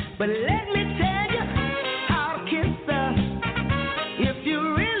 But let me tell you how to kiss her if you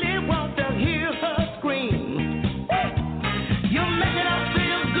really want to hear her scream. You make her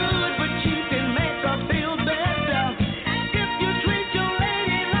feel good, but you can make her feel better if you treat your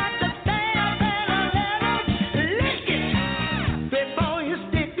lady like a stamp and a letter. Lick it before you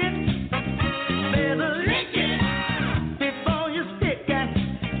stick it. Better lick it before you stick it.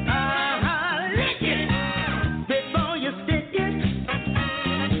 Lick it before you stick it.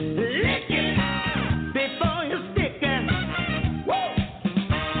 Lick it before you stick it. Woo!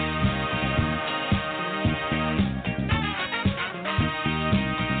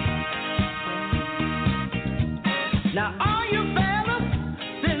 Now all you fellas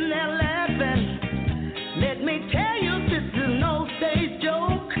sitting there laughing, let me tell you this is no stage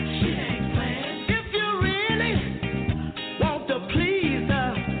joke. If you really want to please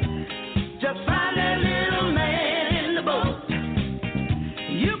her, just find that little man in the boat.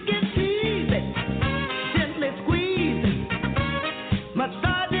 You can tease it, gently squeeze it,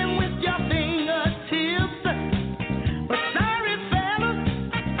 massage him with your fingertips. But sorry fellas,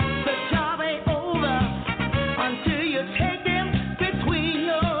 the job ain't over until you take him between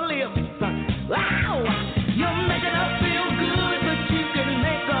your lips. Wow! You're making her feel good, but you can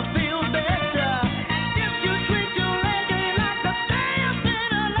make her feel better if you treat your lady like a stamp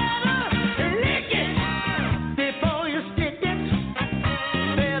in a letter. Lick it before you stick it.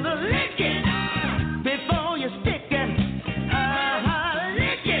 Better lick it before you stick it.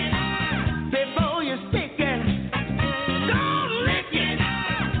 Lick it before you stick it. Don't lick it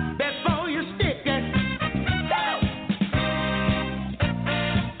before you stick it.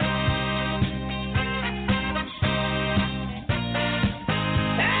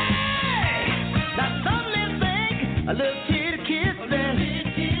 Hey! Now some men think a little kitty kissing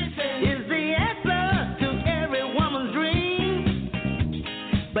is the answer to every woman's dream.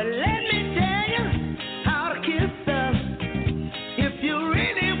 But let me tell you how to kiss her if you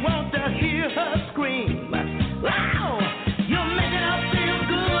really want to hear her scream. Wow! You're making her feel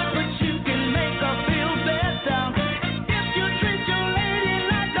good, but you can make her feel better if you treat your lady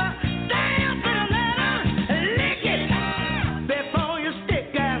like a stamp in a letter. Lick it before you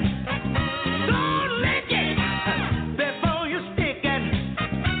stick it. Don't lick it before you stick it.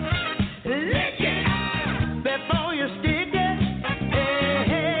 Lick it before you stick it.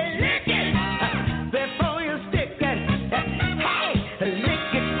 Hey, lick it before you stick it. Hey,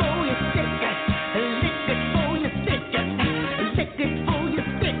 lick it before you stick it. Lick it before you stick it. Lick it before you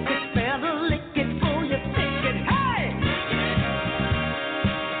stick it. Better lick it before you stick it. Hey!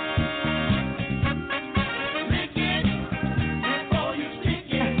 Lick it before you stick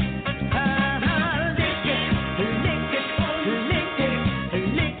it. Lick it, lick it, lick it,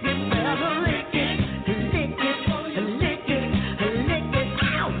 lick it, better lick it, lick it, lick it, lick it,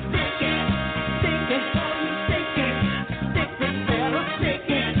 ow, stick it, stick it, stick it, stick it, better stick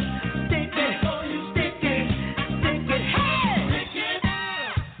it, stick it, stick it, stick it, hey,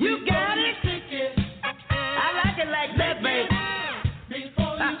 you got it, I like it like that, baby.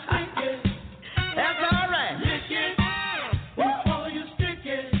 Before you stick it.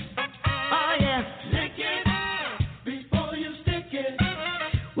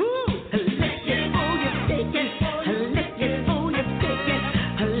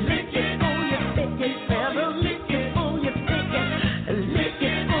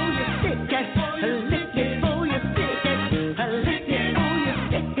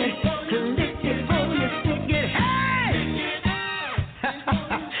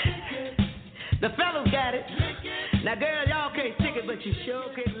 got it. Now, girl, y'all can't stick it, but you sure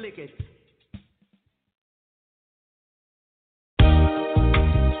can lick it.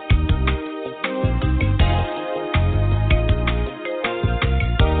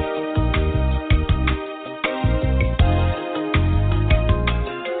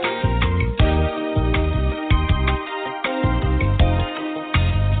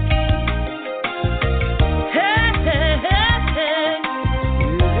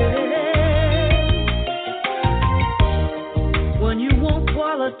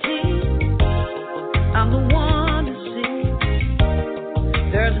 I'm the one to see.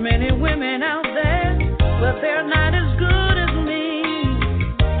 There's many women out there, but they're not as good as me.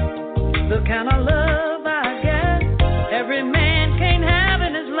 The kind of love I get, every man can't have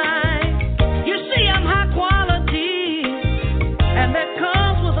in his life. You see, I'm high quality, and that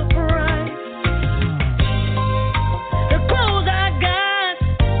comes with a price. The clothes I got,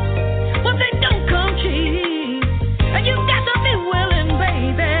 well, they don't come cheap, and you got to be willing,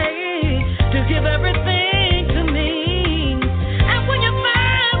 baby, to give everything to me. And when you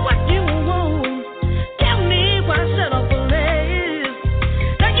find what you want, tell me why settle for less.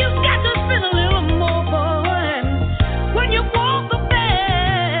 Now you got to spend a little more, boy. When you want the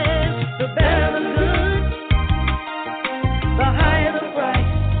best, the better the good, the higher the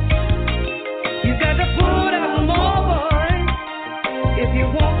price. You got to put out more, boy, if you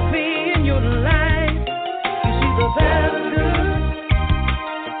want me in your life. You see, the better the good,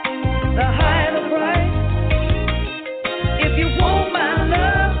 the higher the price. If you want my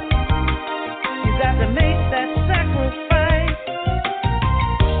love, you got to make that sacrifice.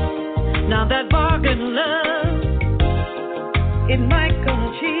 Now that bargain love, it might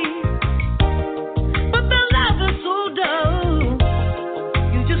come cheap, but the love is so dull,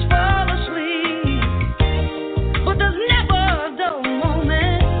 you just fall asleep. But there's never a dull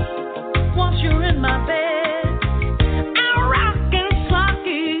moment once you're in my bed. I'll rock and sock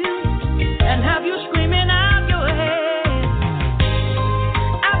you and have you screaming out your head.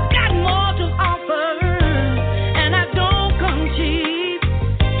 I've got more to offer, and I don't come cheap.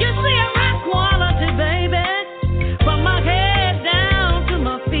 You see, I'm high quality, baby, from my head down to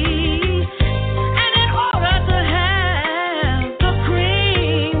my feet. And in order to have the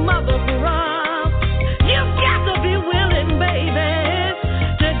cream of the crop, you've got to be willing, baby,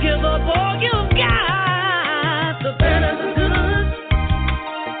 to give up all you've got. The better the good,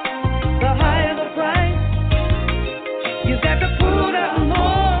 the higher the price. You got to put out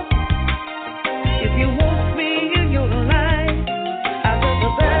more if you want me in your life. I said the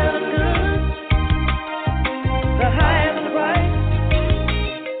better the good, the higher the price.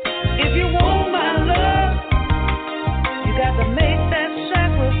 If you want my love, you got to make that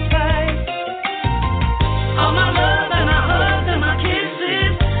sacrifice. All my love and my hugs and my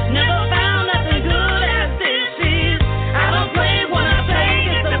kisses, never found nothing good as this is. I don't play when I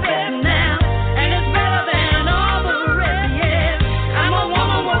play, it's the best now, and it's better than all the rest, yeah. I'm a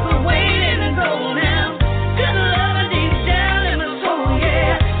woman worth the wait and go now. Good love deep down in my soul,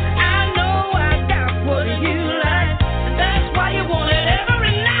 yeah. I know I got what you like, and that's why you want it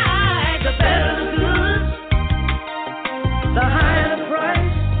every night. The better the good, the higher the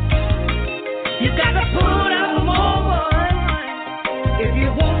price. You got to put out more, boy, if you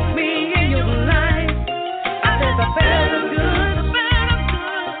want me in your life. I said the better the good,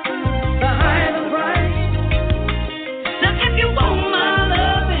 the higher the price. Now if you want my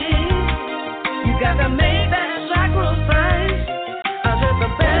loving, you got to make that sacrifice. I said the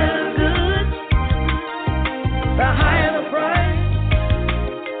better the good, the higher the price.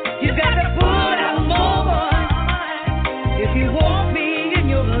 You got to put out more, boy, if you want me in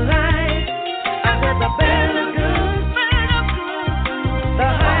your life. I said the better the good, the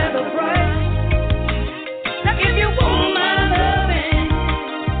higher the price. Now if you want my loving,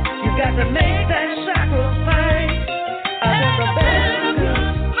 you got to make that sacrifice. I said the better the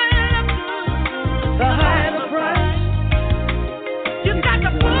good, the higher the price. You got to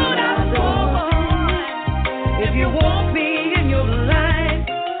put out more if you want me in your life.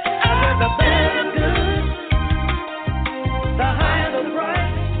 I said the better the good, the higher the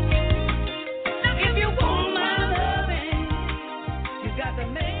price. Now if you want my loving, you got to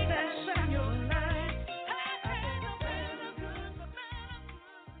make that sacrifice. I said the better the good, the better the good.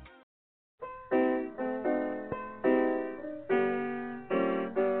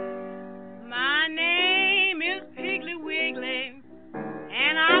 My name is Piggly Wiggly,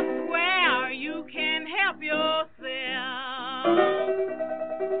 and I swear you can help yourself.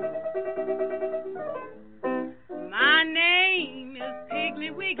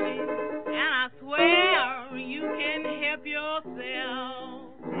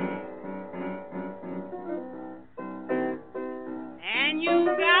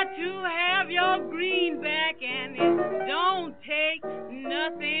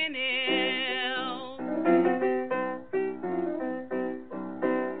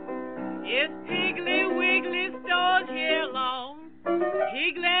 It's Piggly Wiggly stores here long.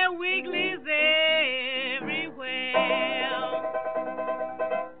 Piggly Wiggly's everywhere.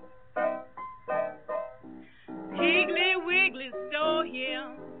 Piggly Wiggly store here.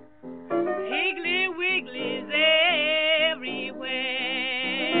 Piggly Wiggly's everywhere.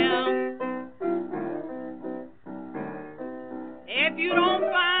 If you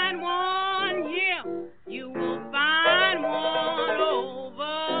don't find one here, you will find one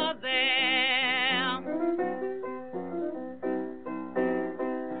over there.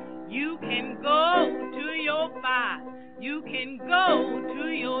 You can go to your 5, you can go to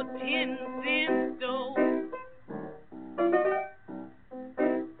your 10-cent store.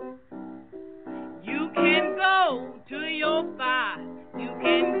 You can go to your 5, you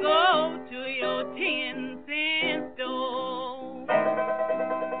can go to your 10-cent store.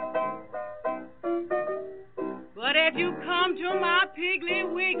 But if you come to my Piggly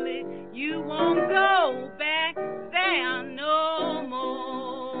Wiggly, you won't go back there no more.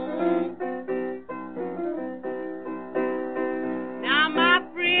 Now my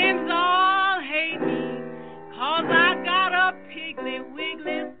friends all hate me, 'cause I got a Piggly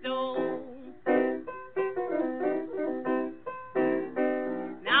Wiggly store.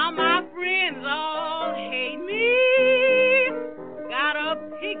 Now my friends all hate me, got a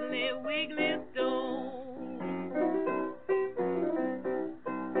Piggly Wiggly store.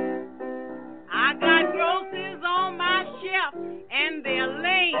 I got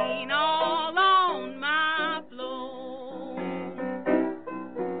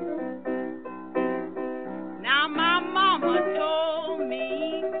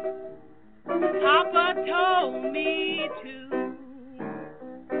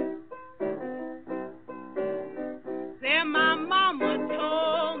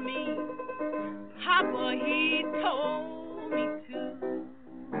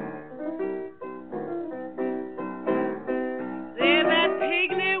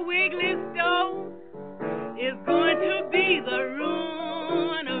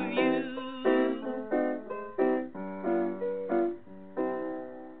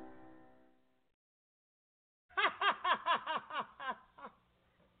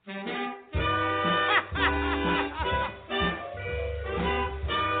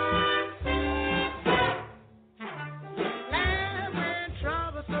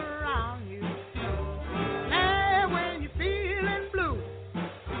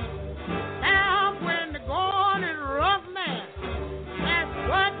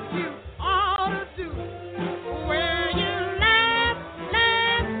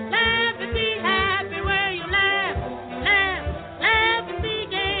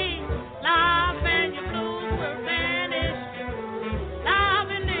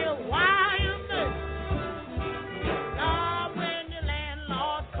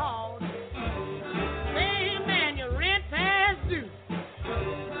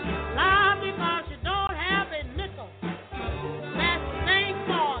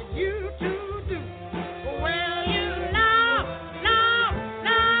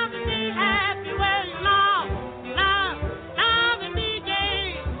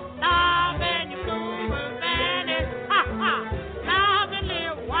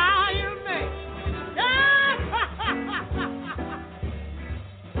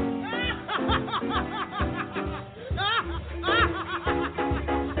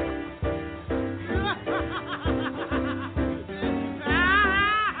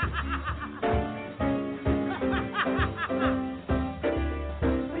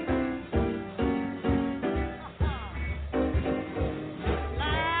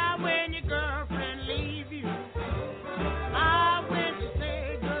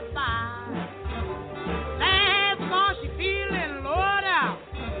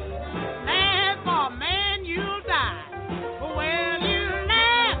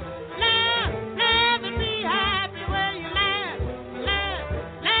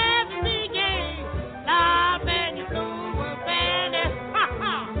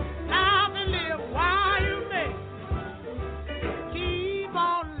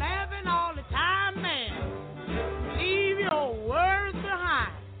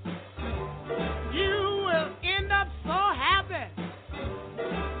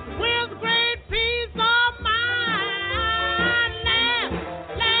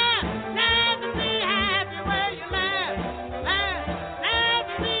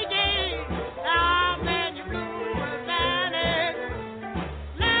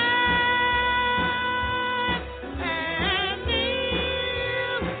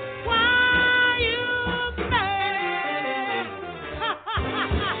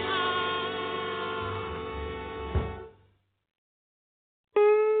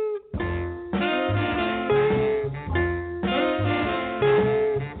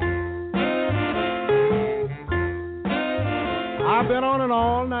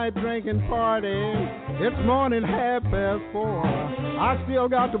drinking party. It's morning 4:30. I still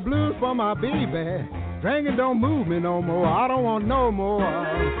got the blues for my baby. Drinking don't move me no more. I don't want no more.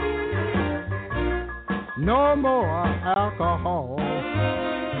 No more alcohol.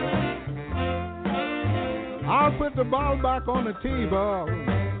 I'll put the bottle back on the table.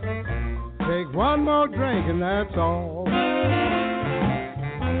 Take one more drink and that's all.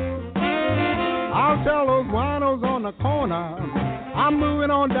 I'll tell those winos on the corner I'm moving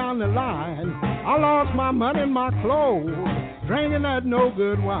on down the line. I lost my money and my clothes drinking that no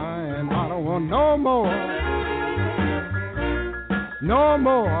good wine. I don't want no more. No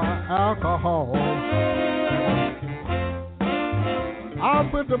more alcohol. I'll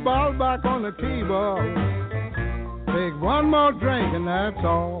put the bottle back on the table. Take one more drink and that's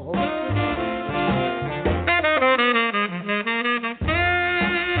all.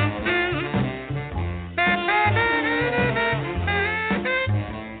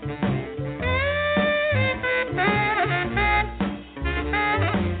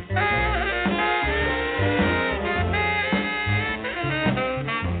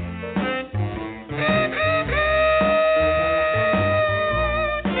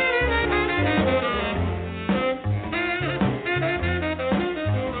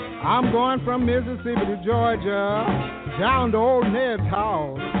 I'm going from Mississippi to Georgia, down to old Ned's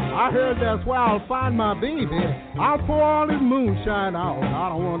house. I heard that's where I'll find my baby. I'll pour all his moonshine out. I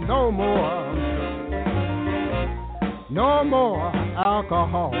don't want no more. No more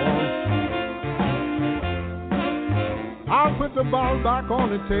alcohol. I'll put the bottle back on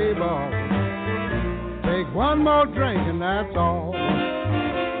the table. Take one more drink and that's all.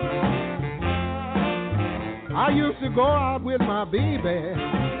 I used to go out with my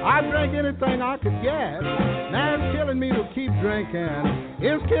baby. I'd drink anything I could get. Now it's killing me to keep drinking.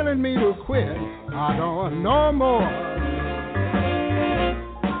 It's killing me to quit. I don't want no more.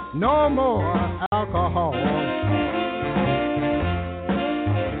 No more alcohol.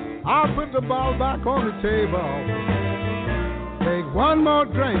 I'll put the bottle back on the table. Take one more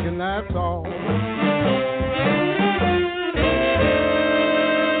drink and that's all.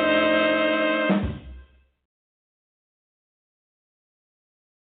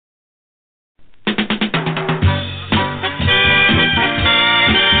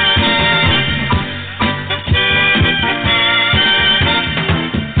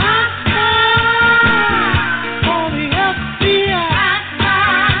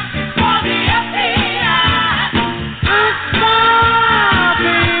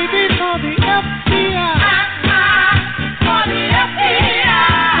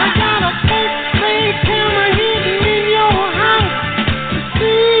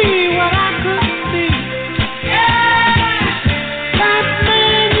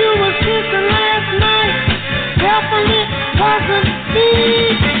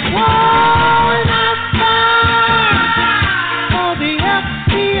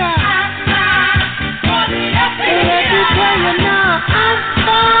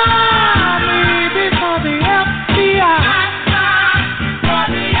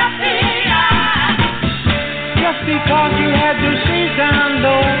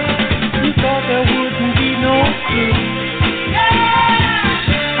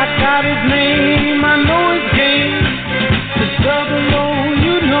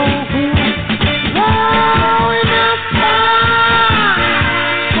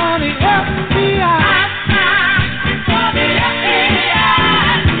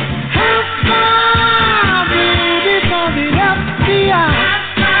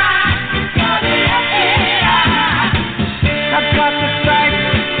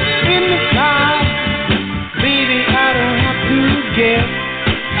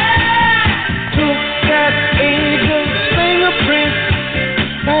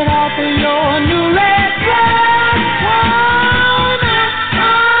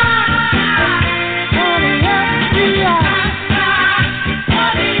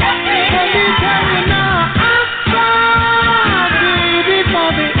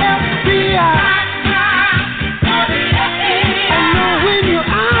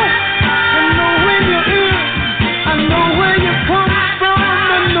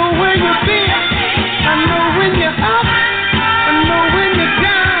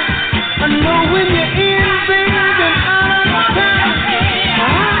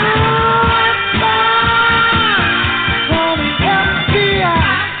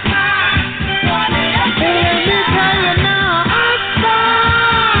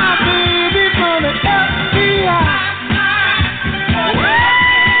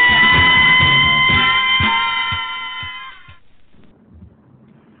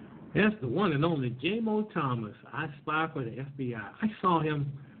 That's the one and only J.Mo Thomas. I spy for the FBI. I saw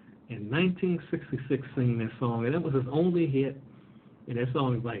him in 1966 singing that song, and that was his only hit. And that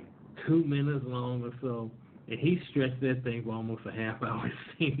song is like 2 minutes long or so. And he stretched that thing for almost a half hour, it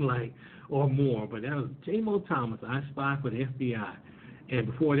seemed like, or more. But that was J-Mo Thomas, I Spy for the FBI. And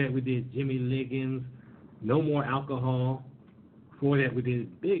before that, we did Jimmy Liggins, No More Alcohol. Before that, we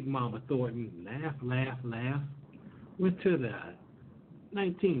did Big Mama Thornton, Laugh, Laugh, Laugh. Went to the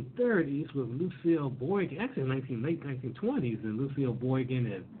 1930s with Lucille Boykin, actually late 1920s, and Lucille Boykin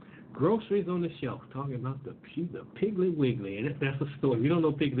and Groceries on the Shelf, talking about the Piggly Wiggly. And that's a store. If you don't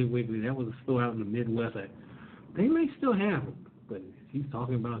know Piggly Wiggly, that was a store out in the Midwest. They may still have them, but she's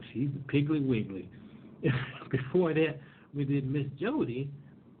talking about she's the Piggly Wiggly. Before that, we did Miss Jody,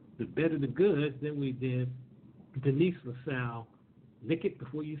 The Better the Good. Then we did Denise LaSalle, Lick It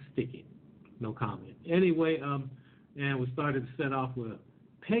Before You Stick It. No comment. Anyway, and we started to set off with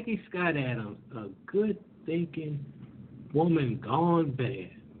Peggy Scott Adams, A Good Thinking Woman Gone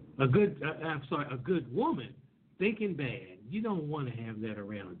Bad. A good woman thinking bad. You don't want to have that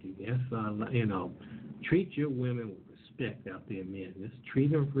around you. That's, treat your women with respect out there, men. Just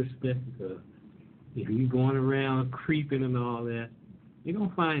treat them with respect, because if you're going around creeping and all that, you're going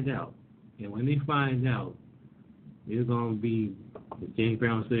to find out. And when they find out, there's going to be, as James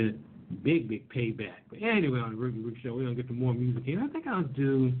Brown said, big payback. But anyway, on the Root and Root Show, we're going to get to more music here. I think I can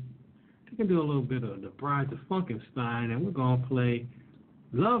do a little bit of the Brides of Funkenstein, and we're going to play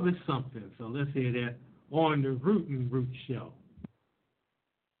Love Is Something. So let's hear that on the Root and Root Show.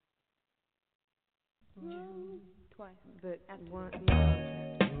 Twice, but at one.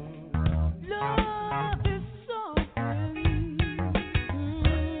 Love is something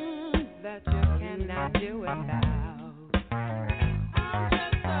that you cannot do without.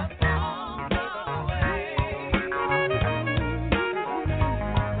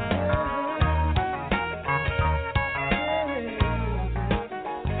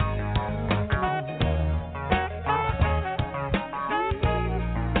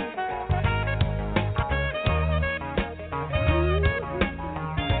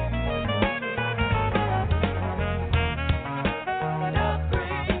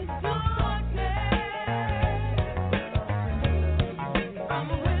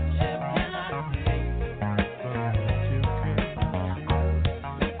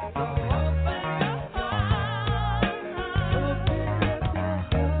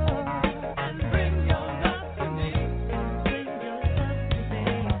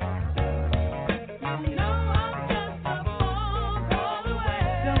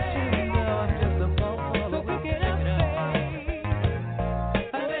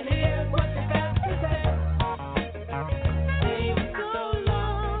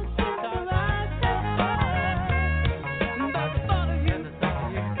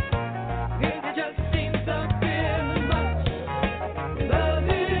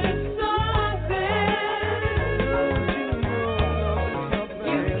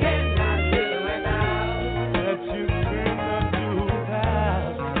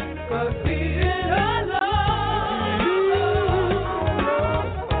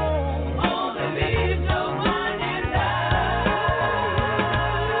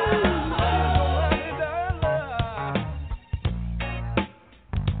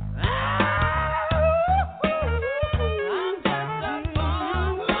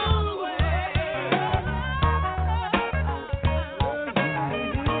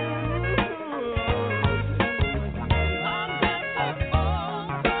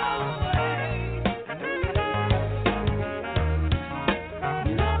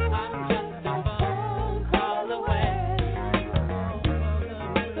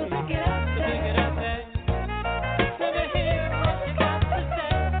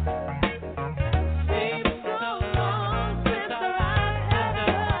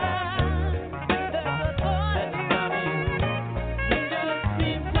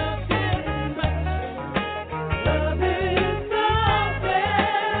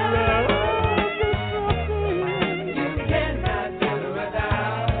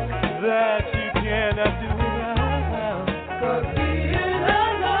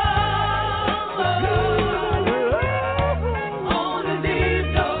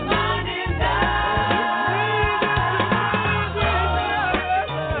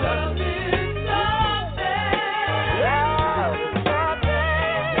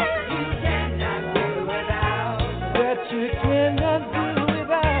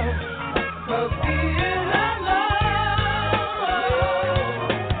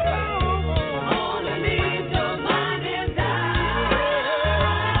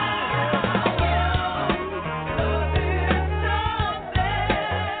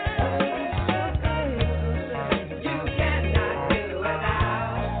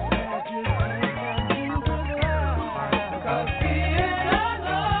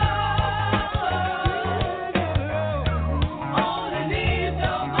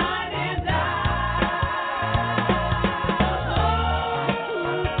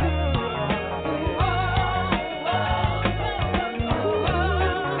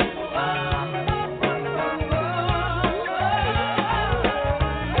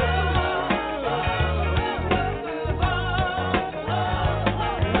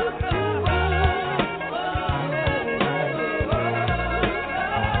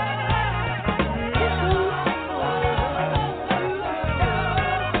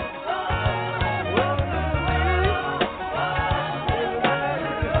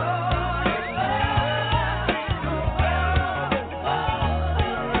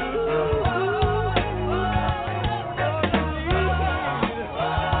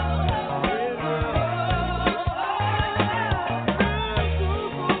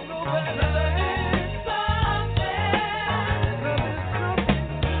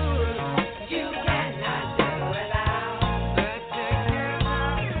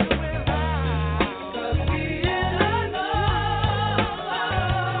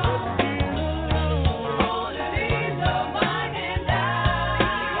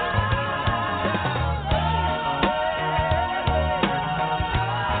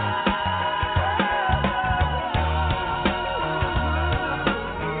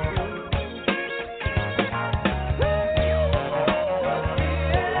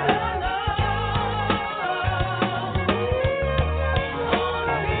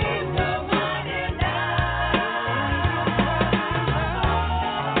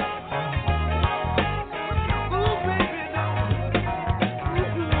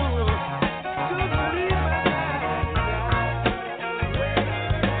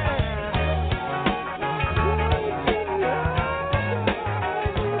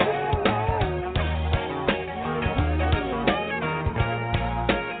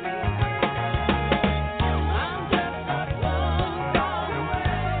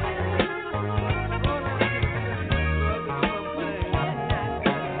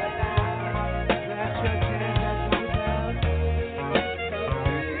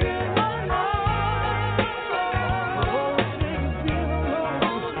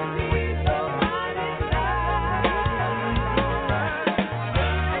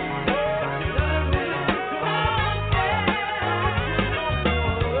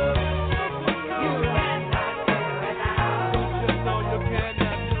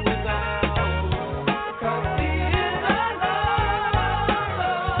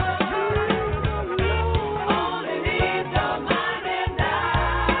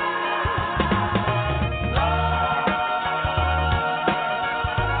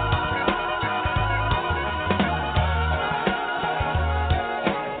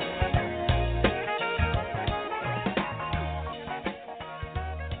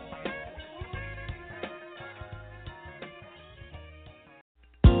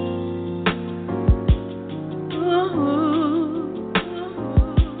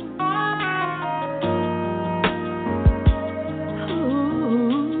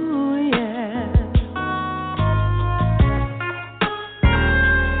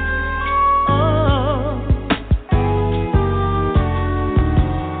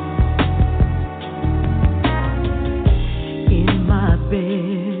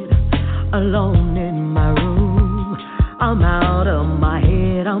 alone in my room. I'm out of my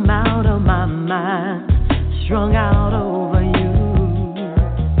head, I'm out of my mind, strung out over you.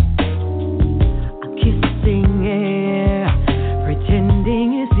 I'm kissing air,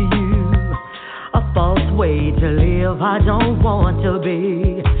 pretending it's you. A false way to live, I don't want to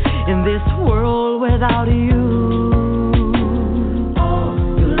be in this world without you.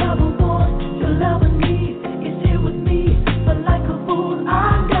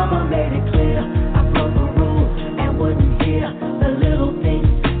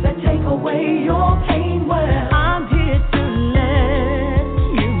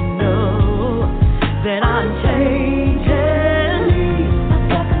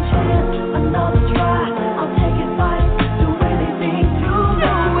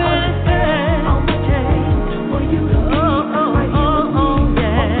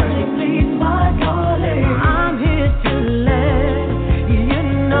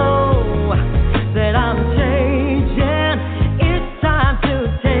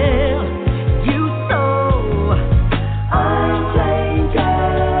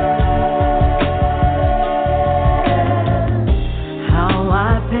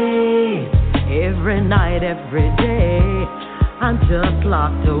 Just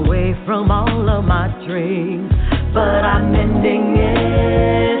locked away from all of my dreams, but I'm ending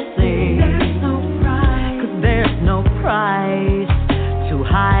it, see. Cause there's no price too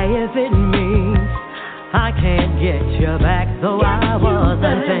high if it means I can't get you back, though I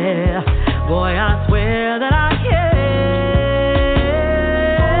wasn't there. Boy, I swear that I care.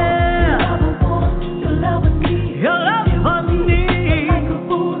 Your love for me, your love for me. Like a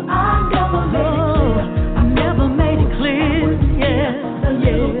fool, I never made it clear. I never made it clear.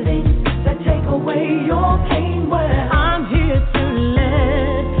 Away your pain, where I'm here to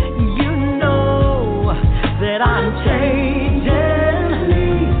let you know that I'm changing.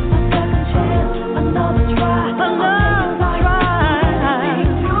 A second chance, another try, to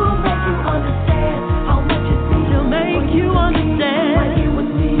make you understand how much it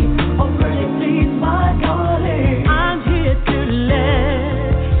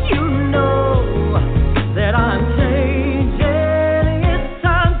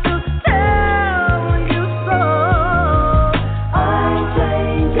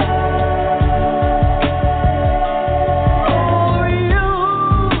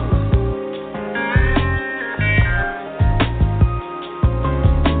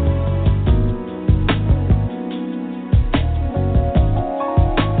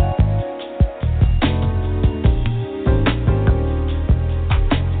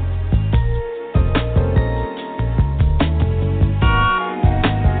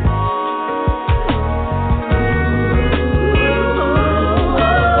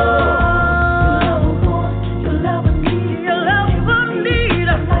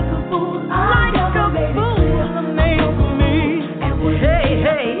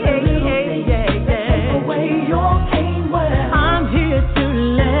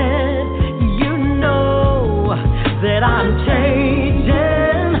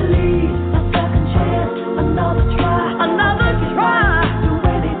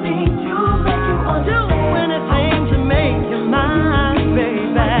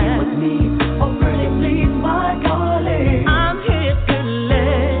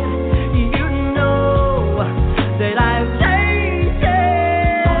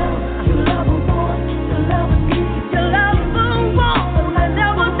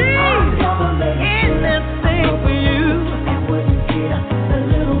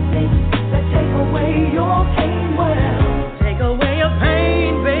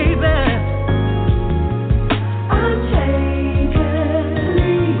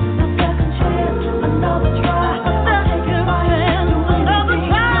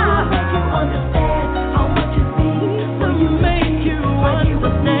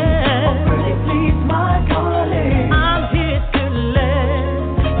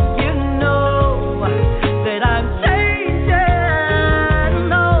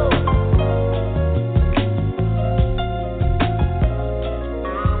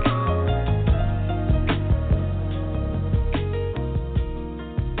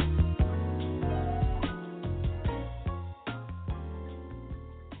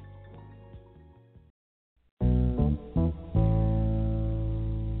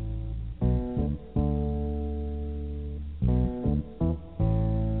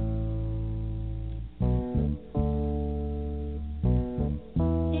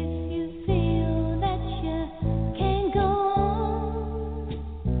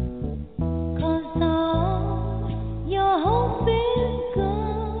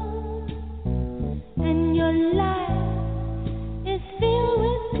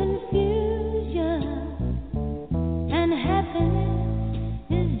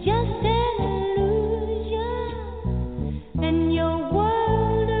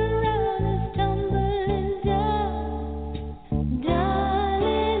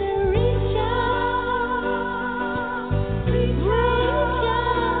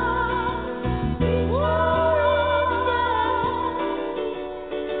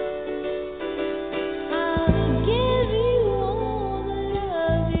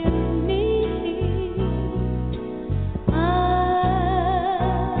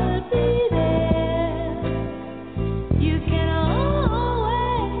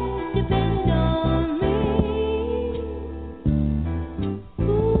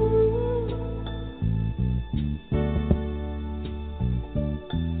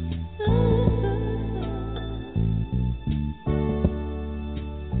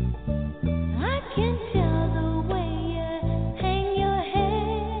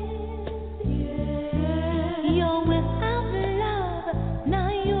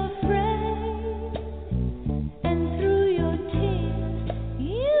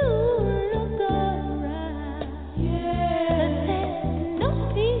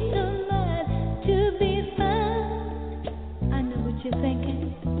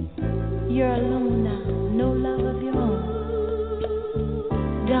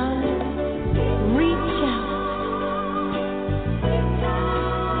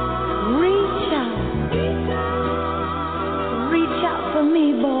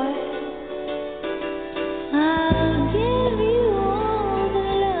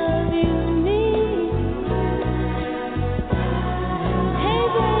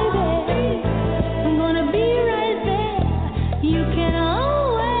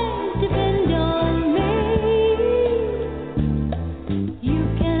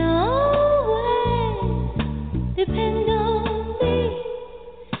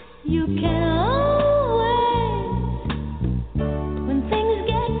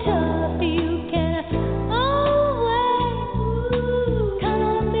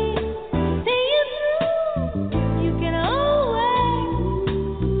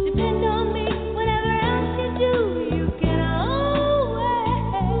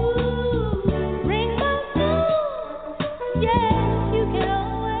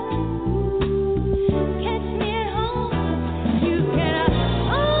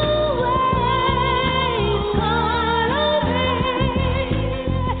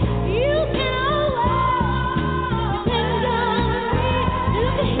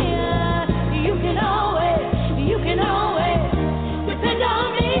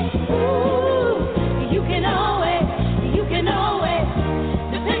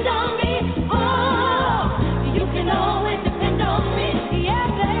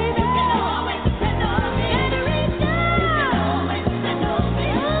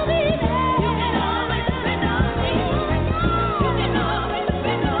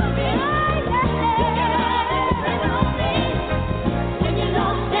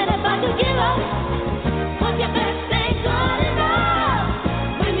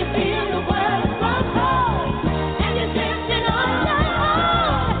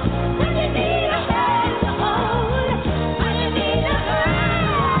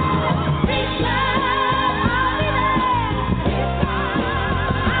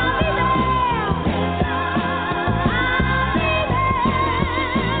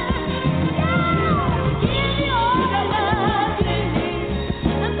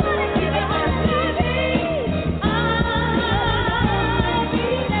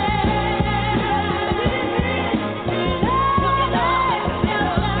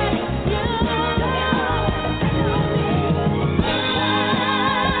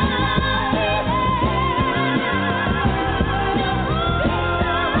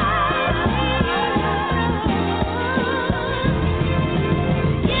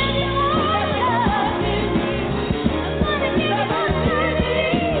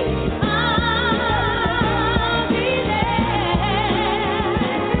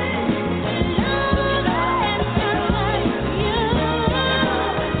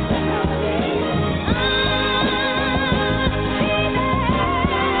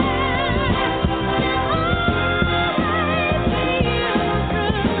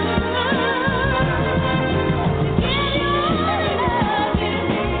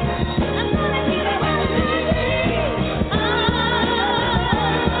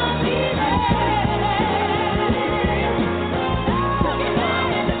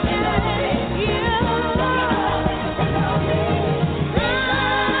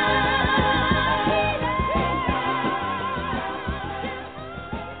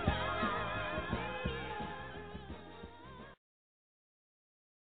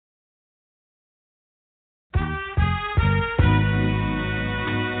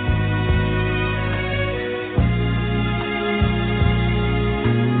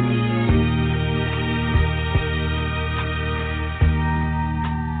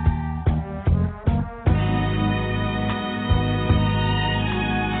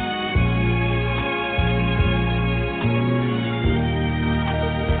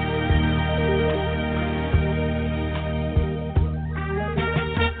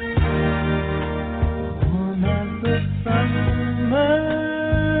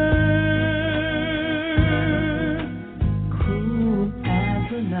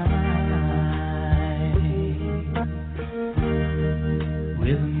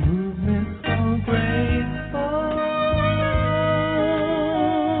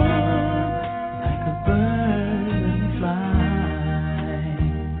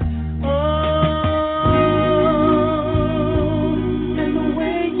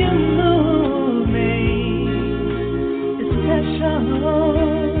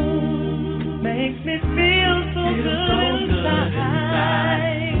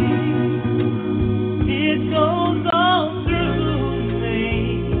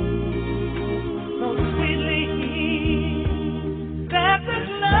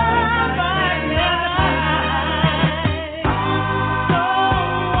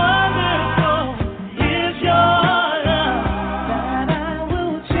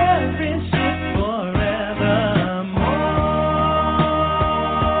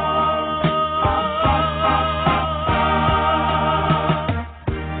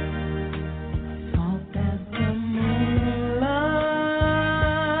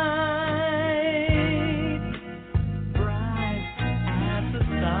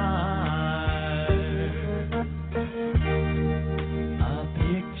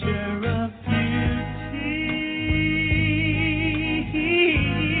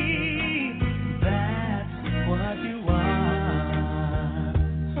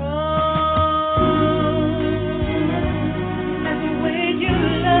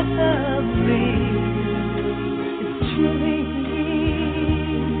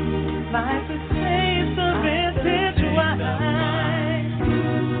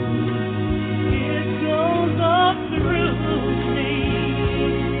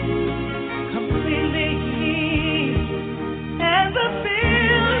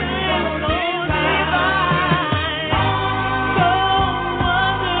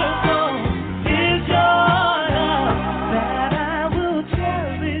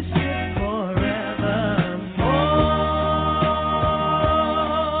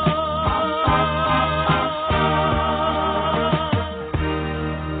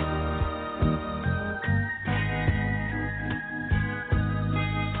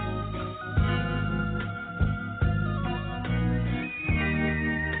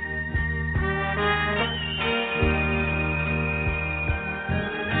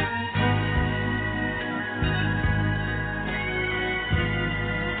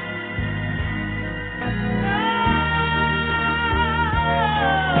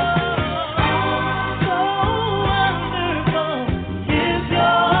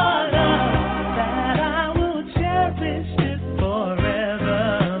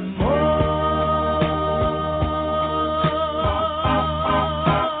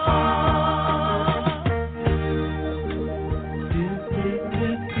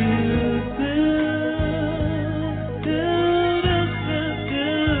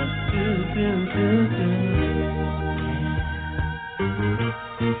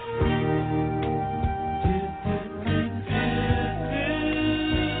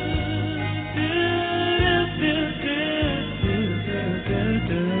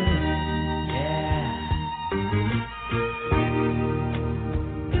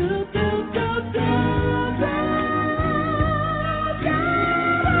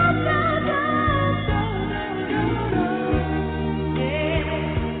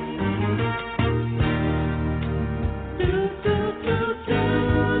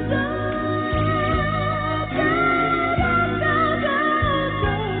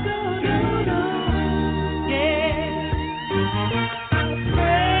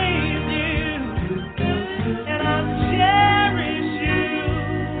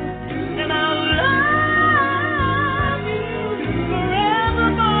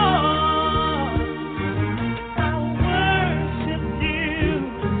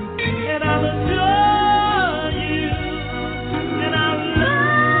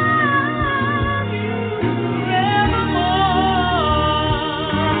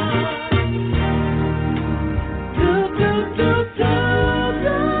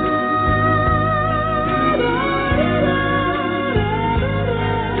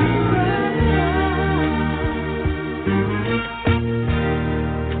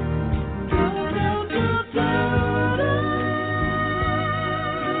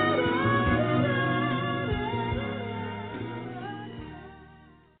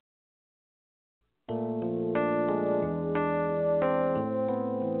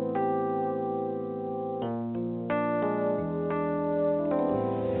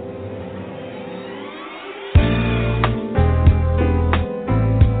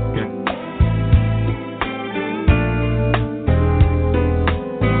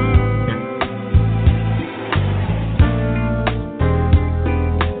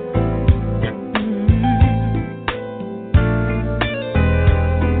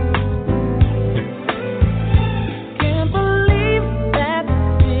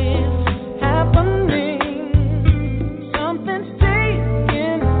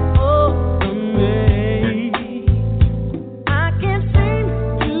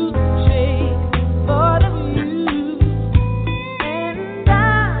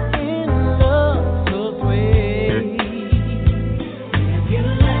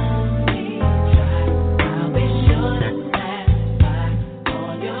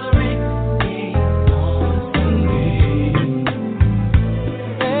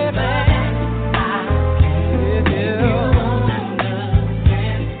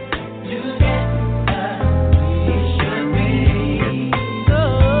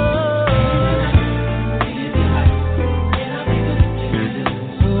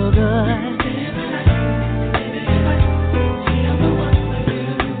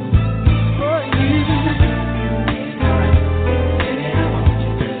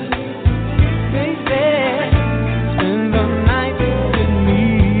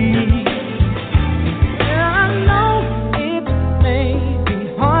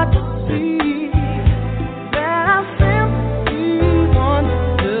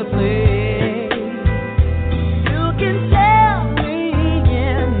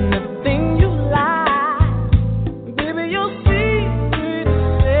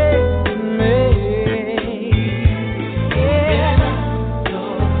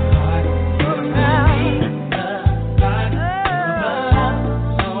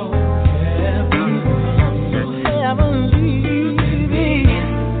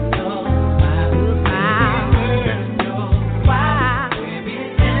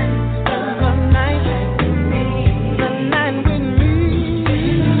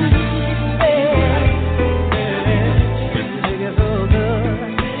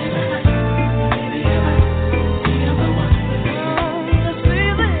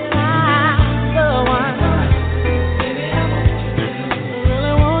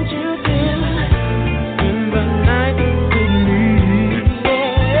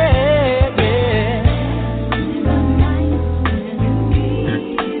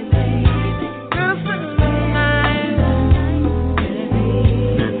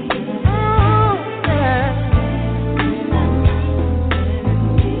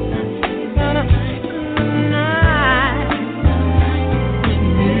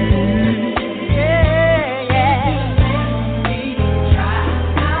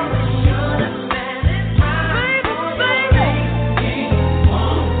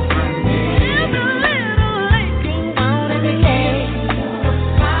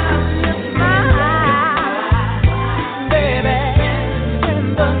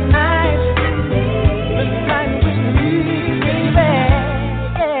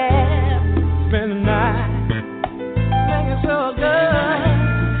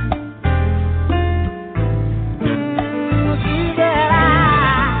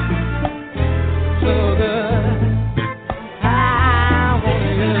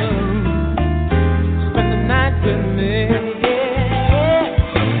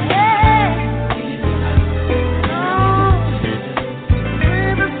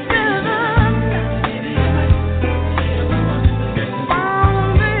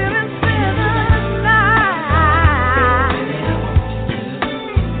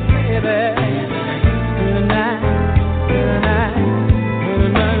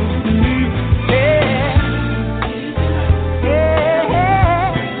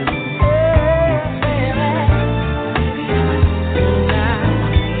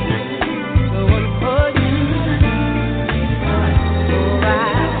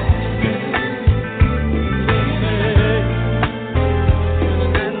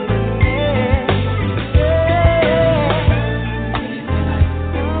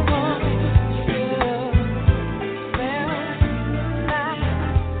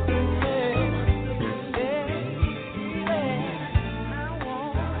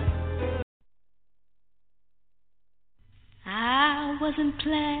wasn't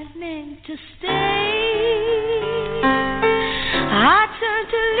planning to stay. I turned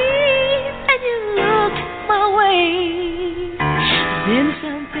to leave and you looked my way. Then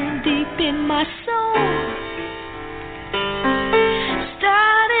something deep in my soul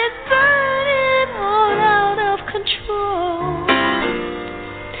started burning all out of control.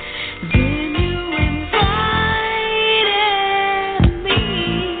 Then you invited me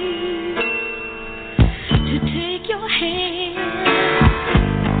to take your hand.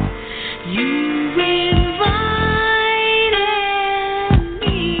 You invited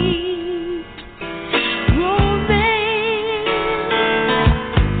me, romance.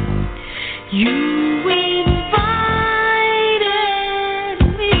 You invited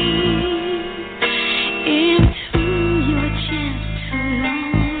me into your gentle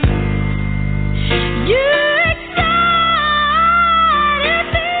arms. You excited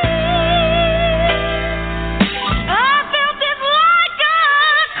me. I felt it like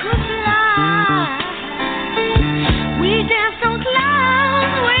I could fly. We danced on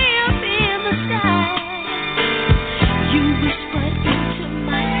clouds way up in the sky. You whispered into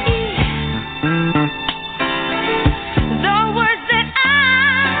my ear the words that I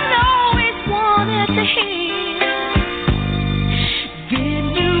always wanted to hear. Then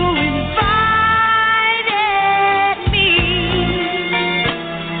you invited me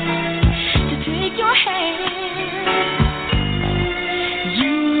to take your hand.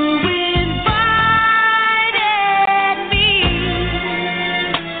 You invited me,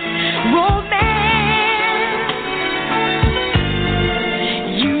 romance.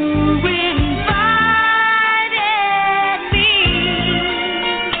 You invited me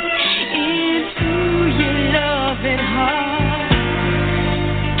into your loving heart.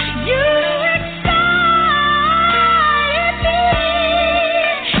 You excited me,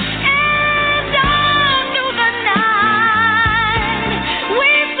 and all through the night we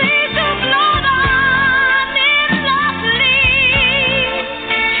seemed to float on endlessly.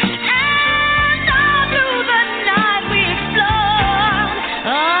 And all through the night we explored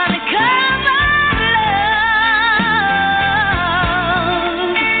uncovered love.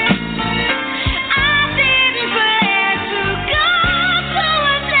 I didn't plan to go to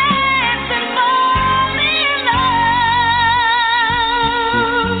a dance and fall in love,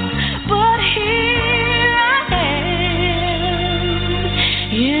 but here I am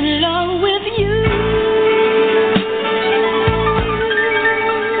in love with you.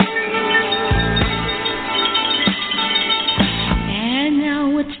 And now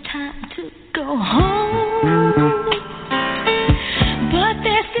it's time to go home, but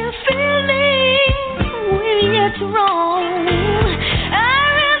there's still feelings when it's wrong. I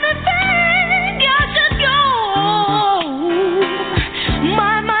really think I should go.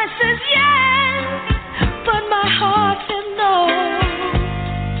 My mind says yes, but my heart says no.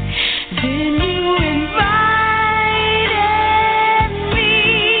 Then you invited me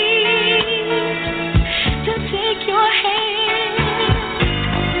to take your hand.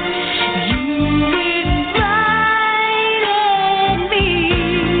 You invited me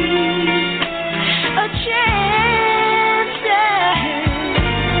a chance.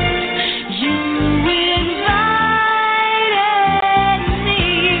 You invited me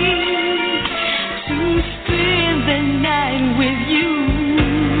to spend the night with you.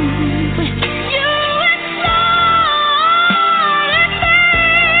 You excited me.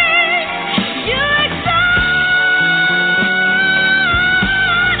 You excited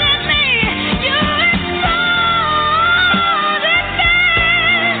me. You excited me.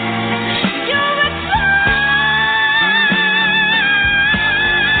 You excited.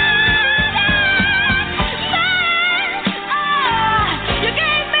 You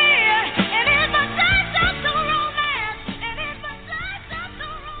gave me an invitation to romance. An invitation to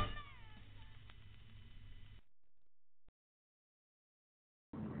romance.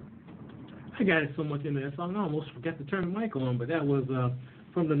 I got it so much in that song, I almost forgot to turn the mic on, but that was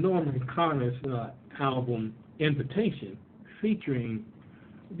from the Norman Connor's album Invitation, featuring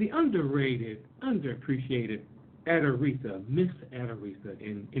the underrated, underappreciated Aretha, Miss Aretha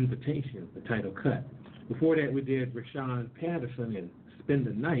in Invitation, the title cut. Before that, we did Rashawn Patterson in Spend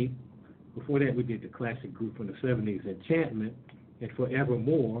the Night. Before that, we did the classic group from the 70s, Enchantment, and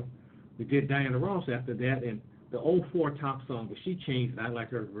Forevermore. We did Diana Ross after that, and the 04 top song, but she changed it. I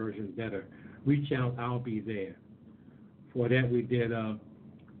like her version better. Reach Out, I'll Be There. For that, we did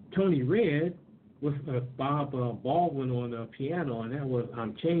Tony Red with Bob Baldwin on the piano, and that was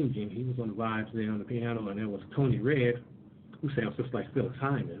I'm Changing. He was on the vibes there on the piano, and that was Tony Red, who sounds just like Phyllis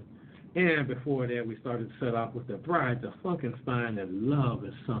Hyman. And before that, we started to set off with the Brides of Funkenstein and Love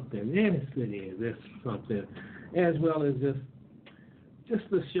Is Something. Yes, it is. It's something. As well as just just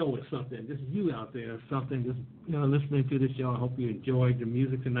the show is something. Just you out there is something. Just listening to the show. I hope you enjoyed the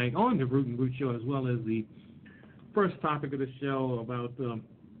music tonight on the Root and Root Show, as well as the first topic of the show about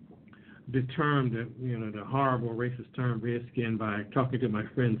the term, the horrible racist term redskin, by talking to my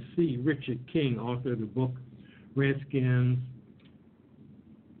friend C.Richard King, author of the book Redskins,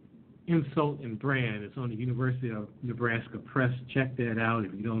 Insult and Brand. It's on the University of Nebraska Press. Check that out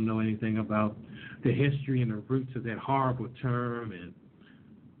if you don't know anything about the history and the roots of that horrible term and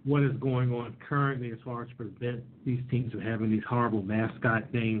what is going on currently as far as prevent these teams from having these horrible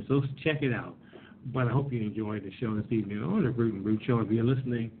mascot names. So check it out. But I hope you enjoyed the show this evening on the Root and Root Show. If you're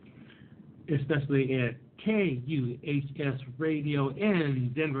listening, especially at KUHS Radio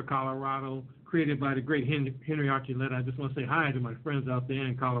in Denver, Colorado, created by the great Henry Archuleta. I just want to say hi to my friends out there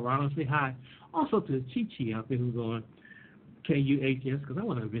in Colorado. Say hi also to Chi-Chi out there who's on KUHS, because I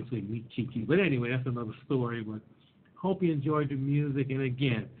want to eventually meet Chi-Chi. But anyway, that's another story. But hope you enjoyed the music. And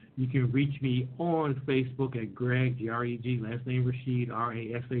again, you can reach me on Facebook at Greg, G-R-E-G, last name Rashid,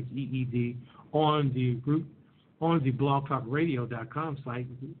 R-A-S-H-E-E-D, on the group, on the blogtalkradio.com site,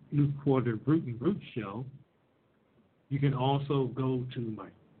 look for the Root and Root Show. You can also go to my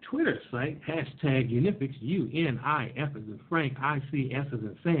Twitter site, hashtag Unifics, U-N-I-F as in Frank, I-C-S as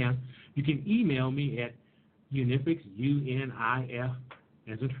in Sam. You can email me at Unifics, U-N-I-F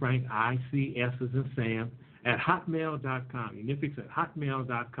as in Frank, I-C-S as in Sam, at hotmail.com, Unifics at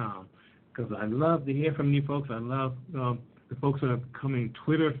hotmail.com, because I love to hear from you folks. I love the folks that are becoming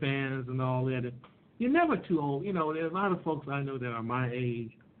Twitter fans and all that. You're never too old. There are a lot of folks I know that are my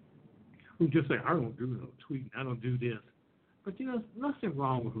age who just say, I don't do no tweeting, I don't do this. But, there's nothing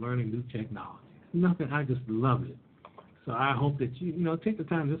wrong with learning new technology. Nothing. I just love it. So I hope that you, take the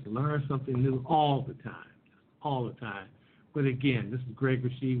time just to learn something new all the time. All the time. But again, this is Greg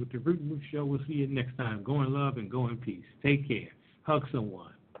Rashid with the Root and Root Show. We'll see you next time. Go in love and go in peace. Take care. Hug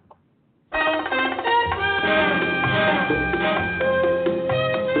someone.